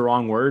settling is the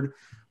wrong word,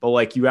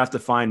 but you have to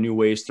find new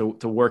ways to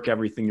work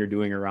everything you're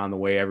doing around the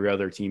way every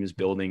other team is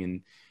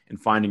building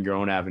and finding your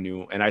own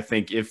avenue. And I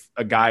think if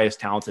a guy as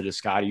talented as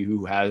Scottie,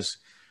 who has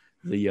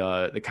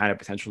the kind of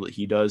potential that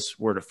he does,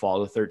 were to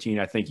fall to 13,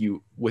 I think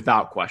you,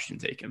 without question,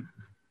 take him.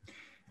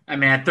 I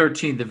mean, at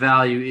 13, the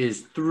value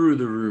is through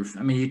the roof.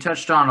 I mean, you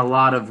touched on a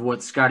lot of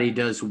what Scottie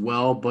does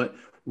well, but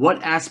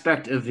what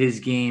aspect of his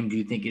game do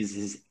you think is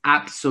his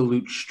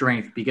absolute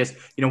strength? Because,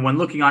 when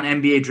looking on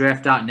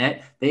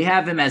NBADraft.net, they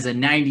have him as a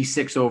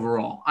 96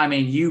 overall. I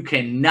mean, you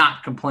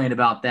cannot complain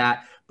about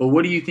that. But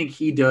what do you think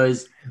he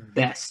does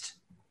best?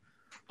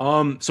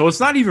 So it's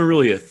not even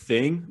really a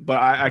thing, but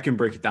I can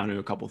break it down into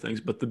a couple of things.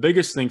 But the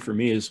biggest thing for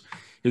me is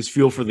his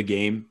feel for the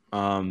game.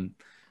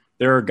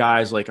 There are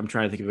guys I'm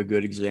trying to think of a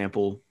good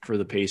example for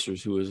the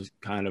Pacers who is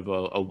kind of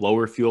a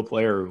lower field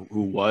player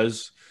who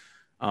was.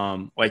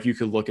 You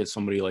could look at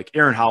somebody like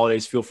Aaron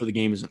Holiday's feel for the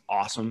game isn't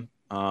awesome.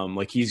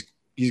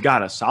 He's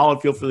got a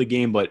solid feel for the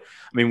game, but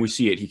I mean, we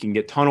see it. He can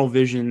get tunnel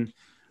vision.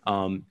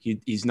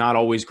 He's not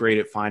always great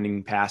at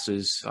finding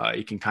passes.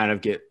 He can kind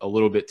of get a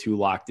little bit too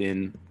locked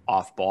in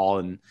off ball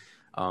and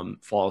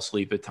fall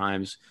asleep at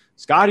times.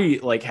 Scottie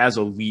has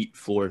elite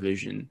floor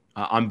vision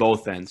on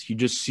both ends. He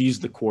just sees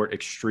the court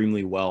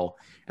extremely well,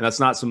 and that's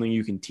not something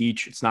you can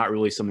teach. It's not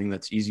really something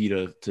that's easy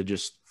to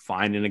just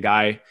find in a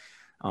guy.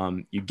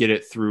 You get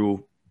it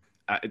through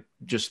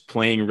just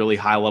playing really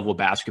high level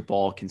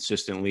basketball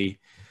consistently.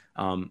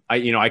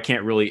 I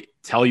can't really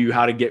tell you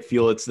how to get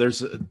feel.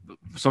 There's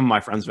some of my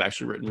friends have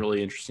actually written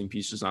really interesting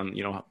pieces on,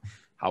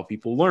 how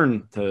people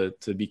learn to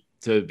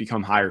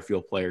become higher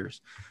field players.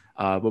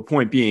 But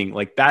point being,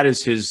 that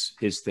is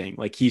his thing.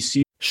 He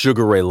sees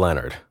Sugar Ray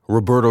Leonard,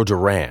 Roberto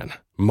Duran,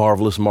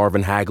 Marvelous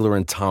Marvin Hagler,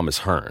 and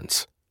Thomas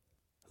Hearns.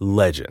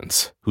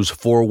 Legends, whose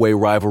four-way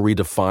rivalry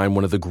defined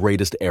one of the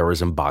greatest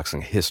eras in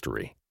boxing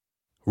history.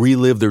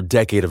 Relive their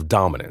decade of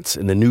dominance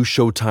in the new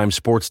Showtime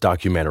sports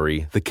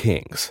documentary, The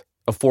Kings,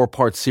 a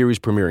 4-part series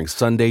premiering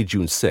Sunday,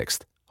 June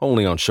 6th,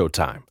 only on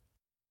Showtime.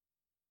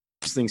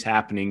 Things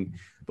happening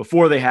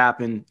before they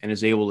happen and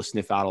is able to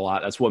sniff out a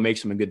lot. That's what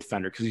makes him a good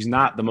defender, because he's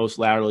not the most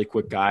laterally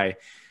quick guy.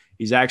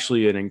 He's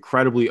actually an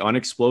incredibly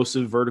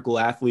unexplosive vertical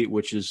athlete,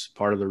 which is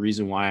part of the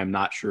reason why I'm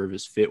not sure of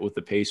his fit with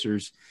the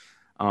Pacers.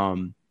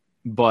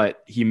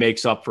 But he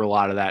makes up for a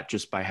lot of that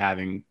just by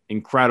having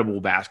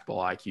incredible basketball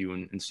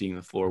IQ and seeing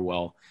the floor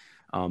well.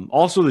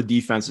 Also, the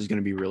defense is going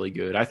to be really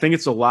good. I think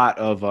it's a lot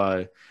of,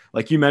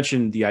 like you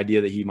mentioned, the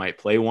idea that he might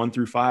play 1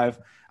 through 5.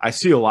 I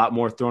see a lot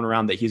more thrown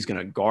around that he's going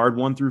to guard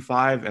 1 through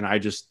 5, and I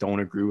just don't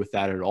agree with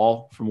that at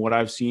all from what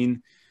I've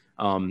seen.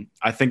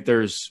 I think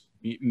there's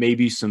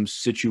maybe some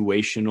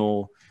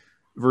situational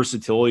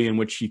versatility in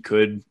which he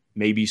could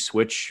maybe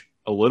switch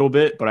a little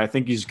bit, but I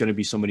think he's going to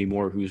be somebody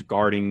more who's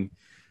guarding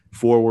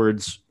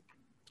forwards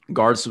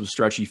guards some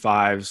stretchy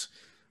fives,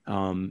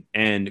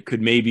 and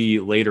could maybe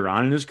later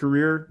on in his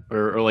career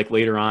or like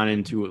later on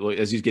into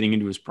as he's getting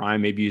into his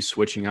prime, maybe he's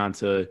switching on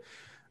to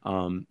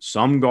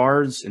some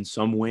guards and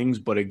some wings.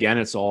 But again,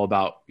 it's all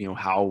about,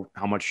 how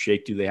much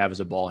shake do they have as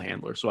a ball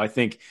handler. So I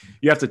think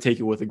you have to take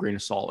it with a grain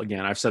of salt.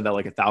 Again, I've said that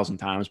like 1,000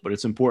 times, but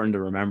it's important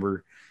to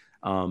remember.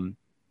 And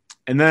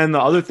then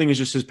the other thing is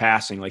just his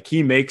passing. Like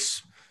he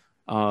makes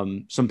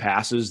some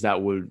passes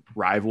that would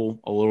rival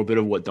a little bit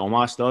of what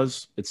Domas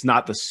does. It's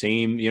not the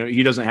same,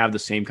 he doesn't have the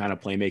same kind of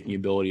playmaking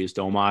ability as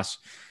Domas,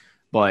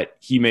 but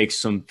he makes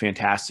some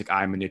fantastic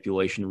eye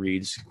manipulation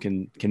reads,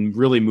 can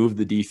really move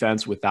the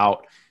defense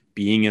without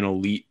being an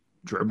elite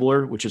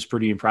dribbler, which is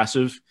pretty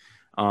impressive.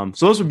 So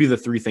those would be the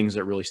three things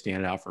that really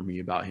stand out for me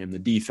about him: the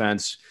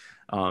defense,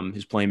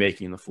 his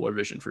playmaking, and the floor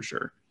vision for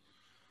sure.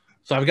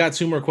 So I've got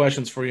 2 more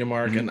questions for you,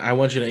 Mark, and I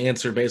want you to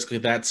answer basically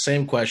that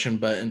same question,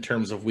 but in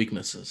terms of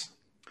weaknesses.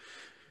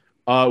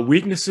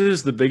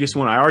 Weaknesses, the biggest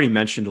one I already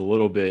mentioned a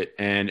little bit,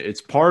 and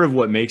it's part of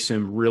what makes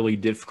him really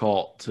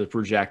difficult to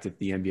project at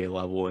the NBA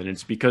level, and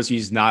it's because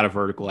he's not a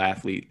vertical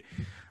athlete.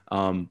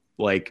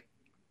 Like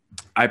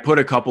I put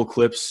a couple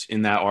clips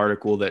in that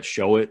article that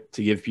show it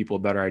to give people a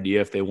better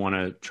idea if they want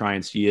to try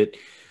and see it.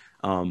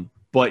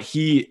 But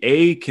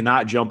he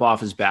cannot jump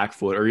off his back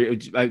foot, or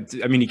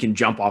I mean, he can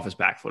jump off his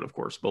back foot, of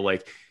course, but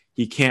like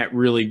he can't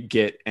really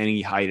get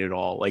any height at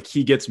all. Like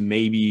he gets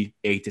maybe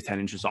 8 to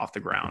 10 inches off the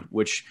ground,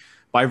 which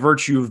by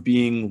virtue of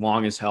being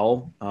long as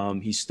hell,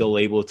 he's still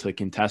able to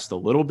contest a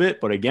little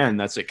bit. But again,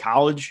 that's at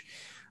college.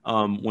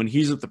 When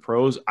he's at the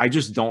pros, I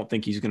just don't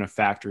think he's going to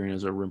factor in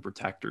as a rim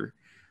protector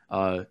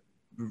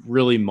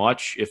really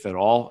much, if at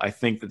all. I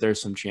think that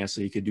there's some chance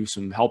that he could do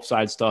some help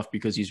side stuff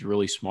because he's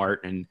really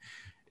smart and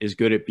is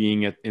good at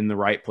being in the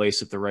right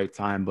place at the right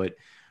time. But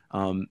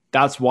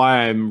that's why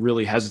I'm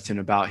really hesitant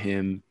about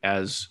him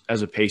as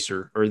a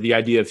pacer, or the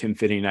idea of him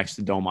fitting next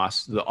to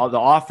Domas. The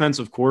offense,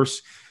 of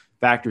course,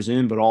 factors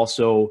in, but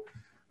also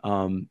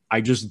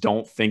I just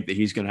don't think that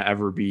he's going to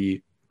ever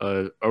be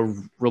a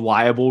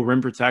reliable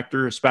rim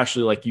protector,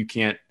 especially like you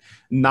can't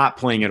not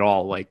playing at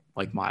all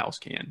like Miles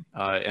can.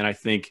 And I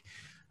think,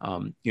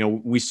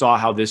 we saw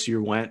how this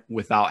year went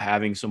without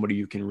having somebody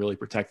who can really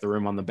protect the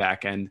rim on the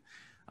back end.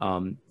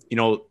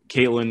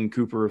 Caitlin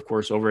Cooper, of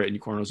course, over at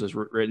Unicornos has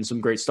written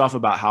some great stuff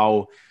about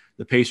how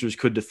the Pacers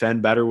could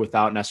defend better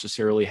without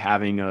necessarily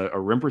having a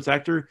rim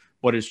protector,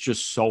 but it's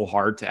just so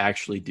hard to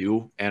actually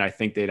do. And I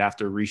think they'd have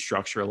to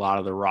restructure a lot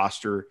of the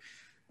roster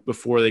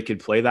before they could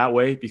play that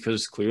way,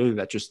 because clearly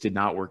that just did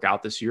not work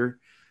out this year.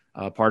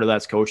 Part of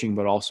that's coaching,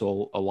 but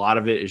also a lot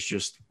of it is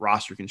just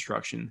roster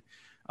construction.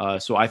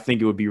 So I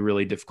think it would be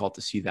really difficult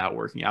to see that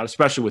working out,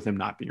 especially with him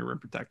not being a rim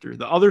protector.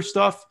 The other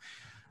stuff,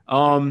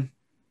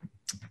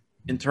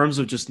 in terms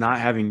of just not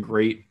having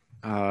great,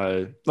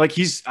 I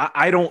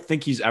don't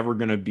think he's ever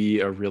going to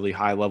be a really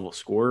high level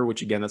scorer,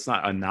 which again, that's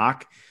not a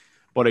knock,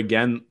 but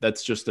again,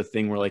 that's just a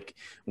thing where like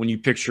when you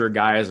picture a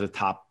guy as a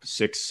top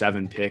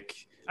 6-7 pick,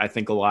 I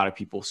think a lot of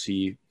people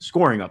see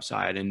scoring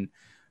upside. And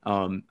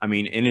I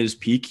mean, in his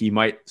peak, he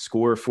might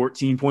score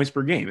 14 points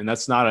per game. And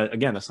that's not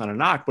a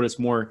knock, but it's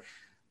more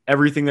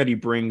everything that he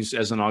brings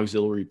as an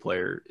auxiliary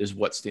player is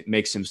what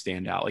makes him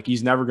stand out. Like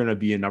he's never going to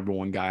be a number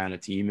one guy on a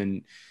team,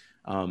 and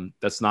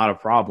that's not a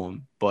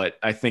problem. But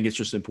I think it's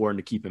just important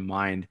to keep in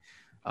mind,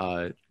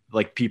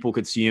 like people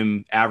could see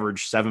him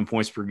average 7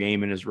 points per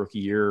game in his rookie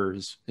year or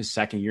his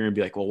second year and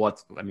be like, well,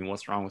 what's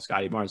wrong with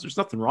Scottie Barnes? There's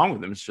nothing wrong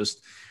with him. It's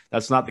just,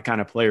 that's not the kind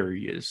of player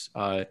he is.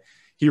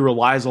 He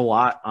relies a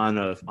lot on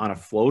a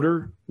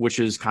floater, which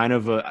is kind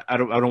of I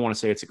don't want to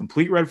say it's a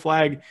complete red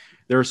flag.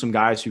 There are some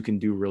guys who can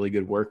do really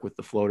good work with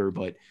the floater,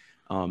 but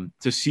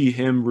to see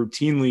him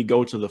routinely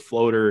go to the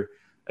floater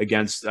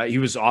against, he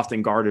was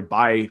often guarded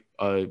by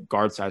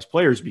guard size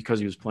players because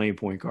he was playing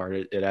point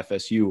guard at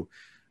FSU.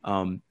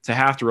 To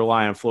have to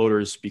rely on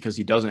floaters because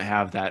he doesn't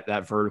have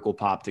that vertical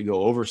pop to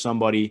go over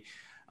somebody,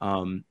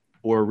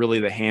 or really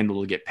the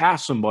handle to get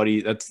past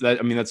somebody. That's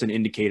an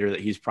indicator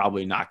that he's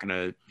probably not going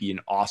to be an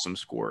awesome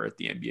scorer at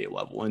the NBA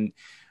level. And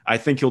I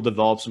think he'll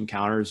develop some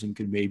counters and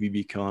could maybe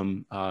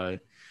become,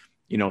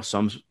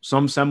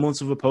 some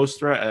semblance of a post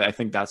threat. I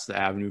think that's the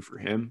avenue for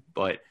him,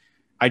 but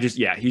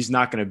he's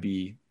not going to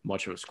be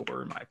much of a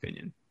scorer in my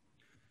opinion.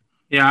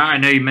 Yeah, I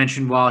know you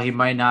mentioned while he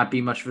might not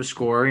be much of a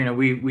scorer,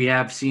 we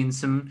have seen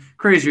some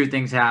crazier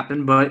things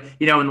happen, but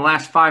in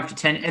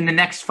the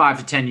next 5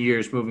 to 10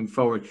 years moving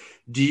forward,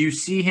 do you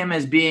see him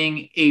as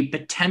being a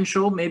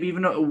potential, maybe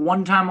even a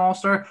one-time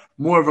All-Star,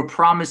 more of a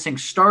promising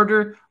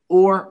starter,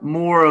 or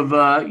more of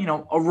a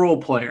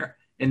role player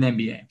in the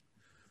NBA?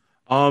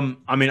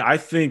 I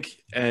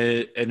think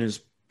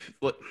as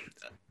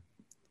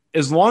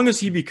long as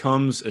he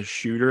becomes a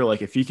shooter,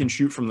 like if he can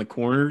shoot from the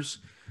corners,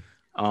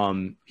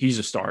 he's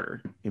a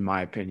starter in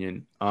my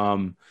opinion.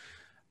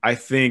 I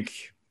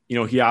think,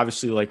 he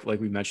obviously like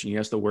we mentioned, he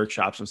has the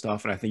workshops and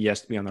stuff, and I think he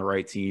has to be on the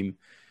right team.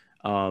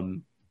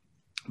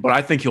 But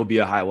I think he'll be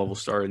a high level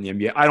starter in the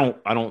NBA.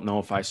 I don't know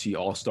if I see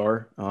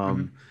all-star,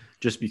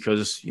 just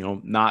because,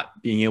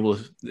 not being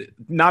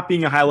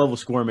a high level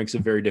scorer makes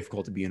it very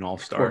difficult to be an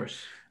all-star.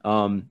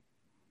 I'm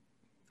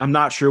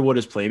not sure what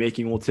his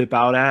playmaking will tip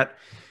out at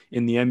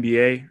in the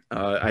NBA.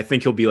 I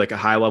think he'll be like a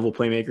high level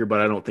playmaker,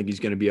 but I don't think he's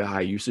going to be a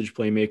high usage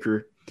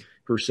playmaker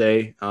per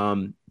se.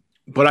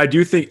 But I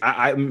do think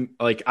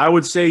I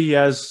would say he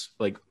has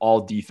like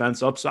all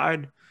defense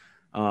upside.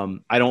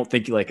 I don't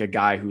think like a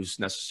guy who's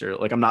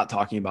necessarily like, I'm not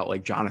talking about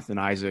like Jonathan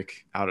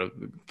Isaac out of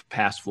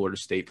past Florida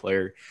State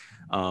player,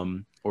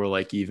 or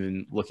like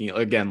even looking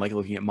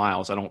at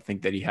Miles. I don't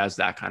think that he has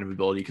that kind of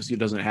ability because he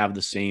doesn't have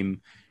the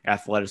same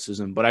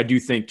athleticism. But I do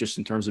think just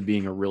in terms of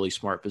being a really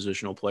smart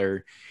positional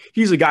player,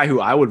 he's a guy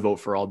who I would vote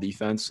for all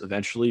defense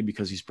eventually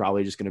because he's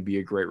probably just going to be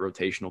a great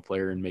rotational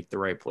player and make the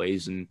right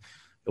plays, and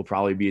he'll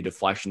probably be a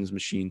deflections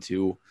machine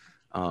too.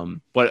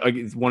 But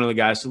one of the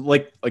guys,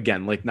 like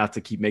not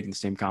to keep making the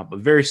same comp, but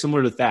very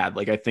similar to Thad.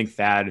 Like I think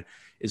Thad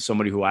is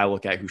somebody who I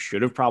look at who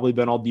should have probably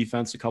been all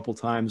defense a couple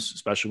times,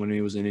 especially when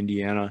he was in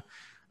Indiana.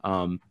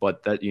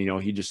 But that,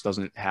 he just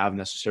doesn't have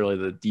necessarily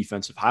the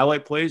defensive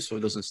highlight plays, so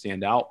it doesn't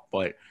stand out.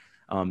 But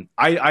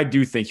I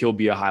do think he'll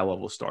be a high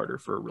level starter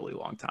for a really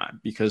long time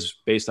because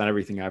based on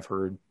everything I've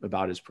heard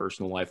about his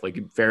personal life, like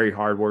a very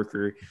hard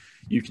worker,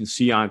 you can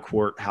see on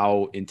court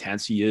how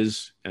intense he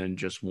is and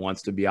just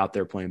wants to be out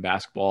there playing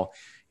basketball.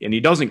 And he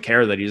doesn't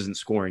care that he isn't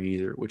scoring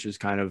either, which is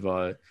kind of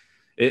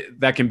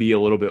that can be a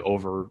little bit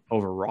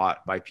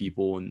overwrought by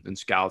people and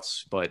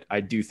scouts. But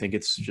I do think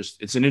it's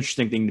an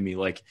interesting thing to me.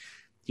 Like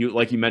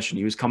you mentioned,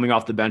 he was coming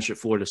off the bench at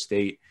Florida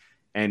State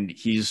and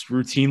he's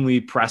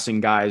routinely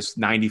pressing guys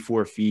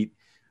 94 feet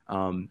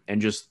and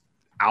just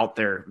out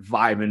there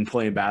vibing,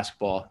 playing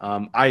basketball.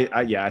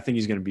 I think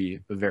he's going to be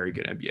a very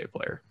good NBA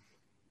player.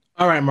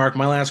 All right, Mark,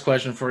 my last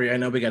question for you. I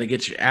know we got to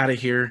get you out of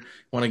here.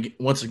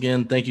 Once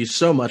again, thank you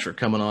so much for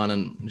coming on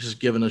and just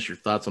giving us your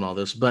thoughts on all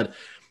this. But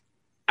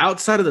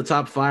outside of the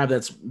top 5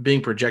 that's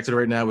being projected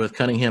right now with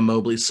Cunningham,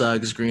 Mobley,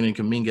 Suggs, Green, and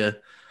Kuminga,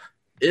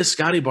 is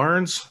Scotty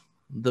Barnes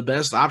the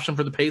best option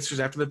for the Pacers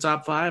after the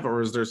top 5,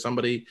 or is there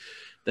somebody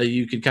that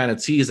you could kind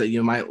of tease that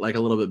you might like a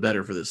little bit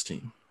better for this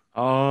team?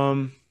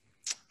 Hold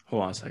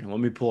on a second. Let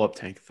me pull up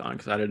Tankathon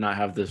because I did not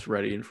have this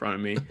ready in front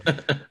of me.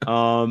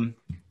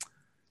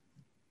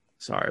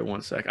 Sorry,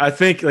 one sec. I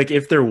think like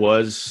if there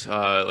was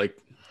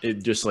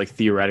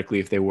theoretically,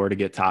 if they were to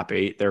get top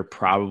 8, there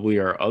probably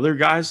are other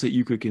guys that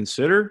you could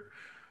consider.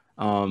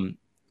 One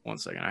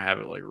second, I have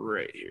it like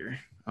right here.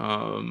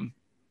 I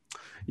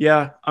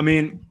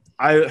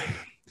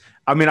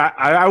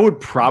would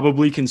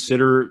probably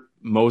consider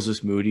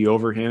Moses Moody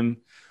over him,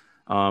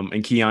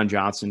 and Keon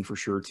Johnson for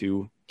sure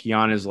too.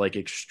 Keon is like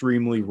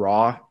extremely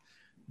raw,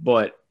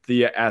 but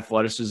the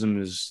athleticism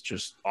is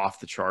just off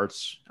the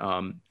charts.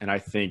 And I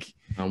think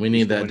we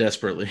need that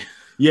desperately.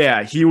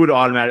 Yeah, he would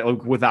automatically,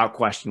 without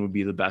question, would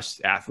be the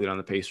best athlete on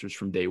the Pacers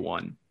from day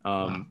one.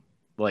 Wow.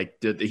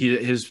 Like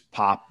his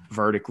pop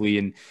vertically,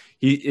 and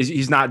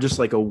he's not just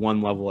like a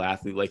one level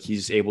athlete. Like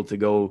he's able to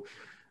go,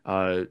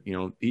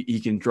 he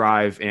can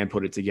drive and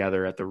put it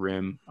together at the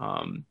rim.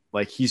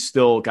 Like he's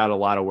still got a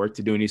lot of work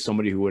to do, and he's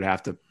somebody who would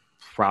have to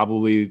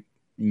probably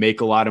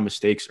make a lot of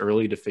mistakes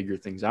early to figure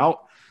things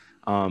out,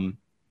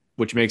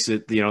 which makes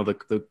it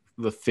the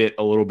fit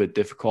a little bit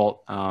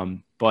difficult.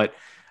 But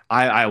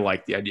I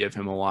like the idea of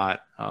him a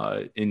lot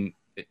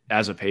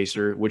as a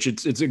Pacer, which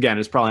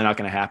it's probably not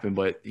going to happen,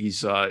 but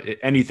he's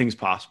anything's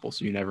possible,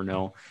 so you never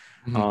know.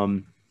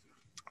 Mm-hmm.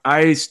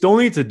 I still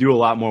need to do a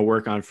lot more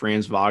work on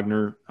Franz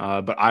Wagner,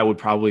 but I would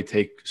probably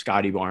take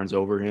Scotty Barnes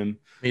over him.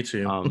 Me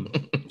too.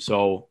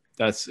 So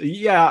I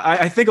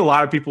think a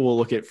lot of people will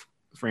look at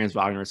Franz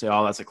Wagner and say,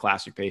 oh, that's a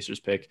classic Pacers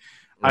pick.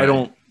 Right. I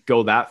don't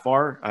go that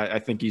far. I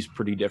think he's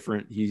pretty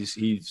different.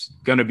 He's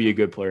going to be a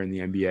good player in the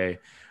NBA.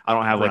 I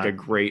don't have like a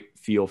great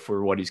feel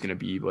for what he's going to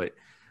be, but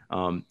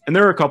and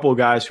there are a couple of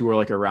guys who are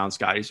like around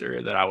Scotty's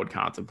area that I would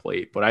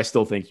contemplate, but I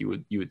still think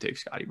you would take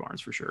Scotty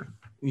Barnes for sure.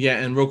 Yeah,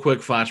 and real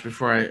quick, Foch,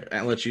 before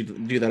I let you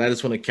do that, I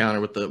just want to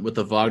counter with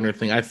the Wagner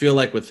thing. I feel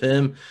like with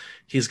him,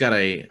 he's got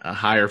a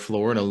higher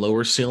floor and a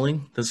lower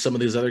ceiling than some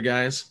of these other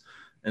guys,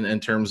 and in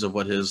terms of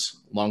what his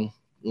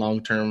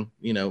long-term,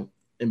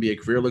 NBA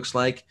career looks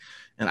like.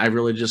 And I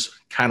really just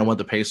kind of want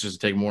the Pacers to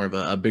take more of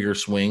a bigger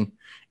swing.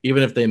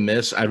 Even if they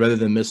miss, I'd rather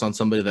than miss on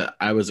somebody that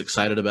I was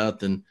excited about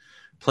than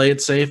play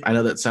it safe. I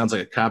know that sounds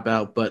like a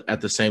cop-out, but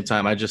at the same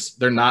time,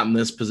 they're not in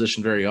this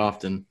position very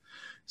often.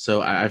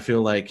 So I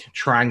feel like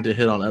trying to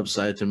hit on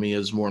upside to me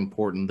is more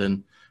important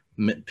than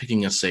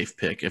picking a safe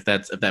pick, if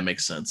that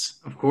makes sense.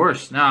 Of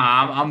course. No,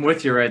 I'm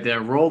with you right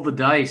there. Roll the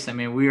dice. I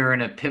mean, we are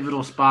in a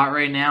pivotal spot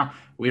right now.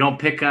 We don't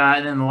pick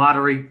in the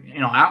lottery,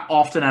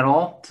 often at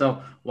all.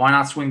 So why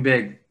not swing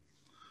big?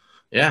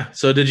 Yeah.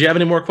 So did you have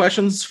any more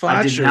questions, Foch?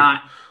 I did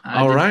not.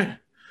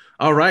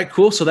 All right,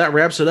 cool. So that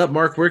wraps it up.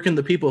 Mark, where can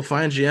the people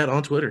find you at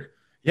on Twitter?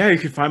 Yeah, you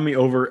can find me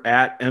over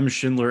at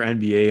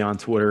mschindlerNBA on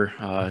Twitter.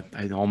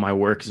 All my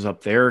work is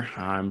up there.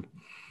 I'm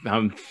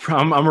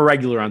a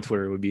regular on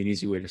Twitter would be an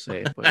easy way to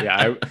say it. But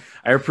yeah,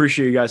 I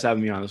appreciate you guys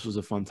having me on. This was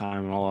a fun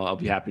time, and I'll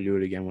be happy to do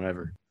it again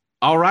whenever.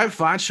 All right,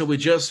 Foch. So we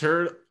just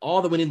heard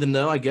all that we need to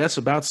know, I guess,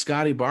 about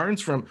Scotty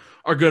Barnes from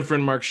our good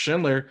friend Mark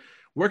Schindler.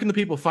 Where can the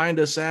people find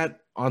us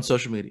at on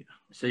social media?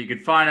 So you can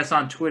find us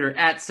on Twitter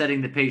at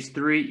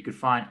SettingThePace3. You can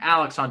find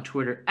Alex on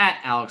Twitter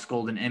at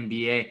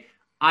AlexGoldenNBA.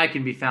 I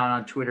can be found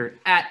on Twitter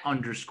at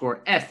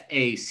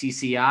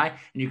 _FACCI.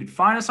 And you can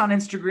find us on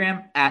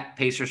Instagram at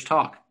Pacers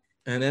Talk.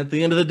 And at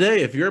the end of the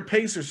day, if you're a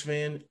Pacers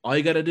fan, all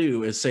you got to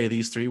do is say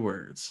these 3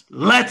 words.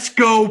 Let's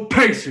go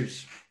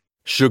Pacers!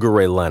 Sugar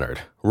Ray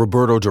Leonard,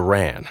 Roberto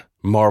Duran,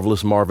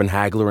 Marvelous Marvin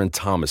Hagler, and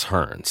Thomas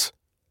Hearns.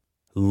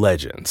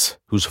 Legends,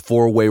 whose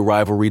 4-way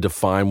rivalry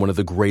defined one of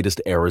the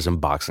greatest eras in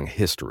boxing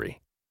history.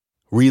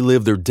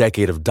 Relive their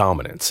decade of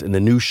dominance in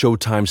the new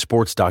Showtime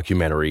sports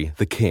documentary,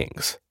 The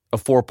Kings, a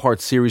 4-part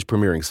series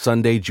premiering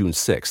Sunday, June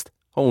 6th,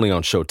 only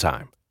on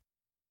Showtime.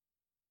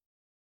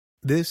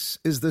 This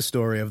is the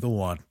story of the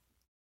one.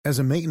 As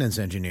a maintenance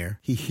engineer,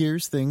 he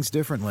hears things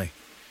differently.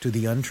 To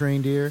the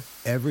untrained ear,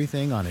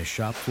 everything on his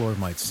shop floor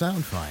might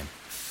sound fine,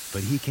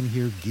 but he can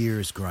hear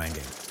gears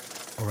grinding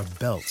or a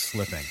belt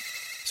slipping.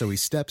 So he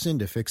steps in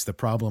to fix the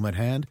problem at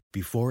hand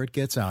before it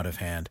gets out of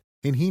hand.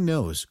 And he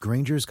knows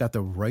Grainger's got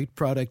the right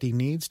product he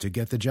needs to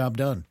get the job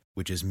done,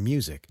 which is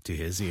music to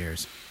his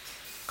ears.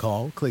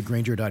 Call, click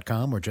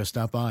Grainger.com, or just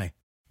stop by.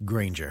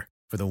 Grainger,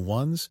 for the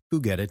ones who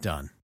get it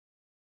done.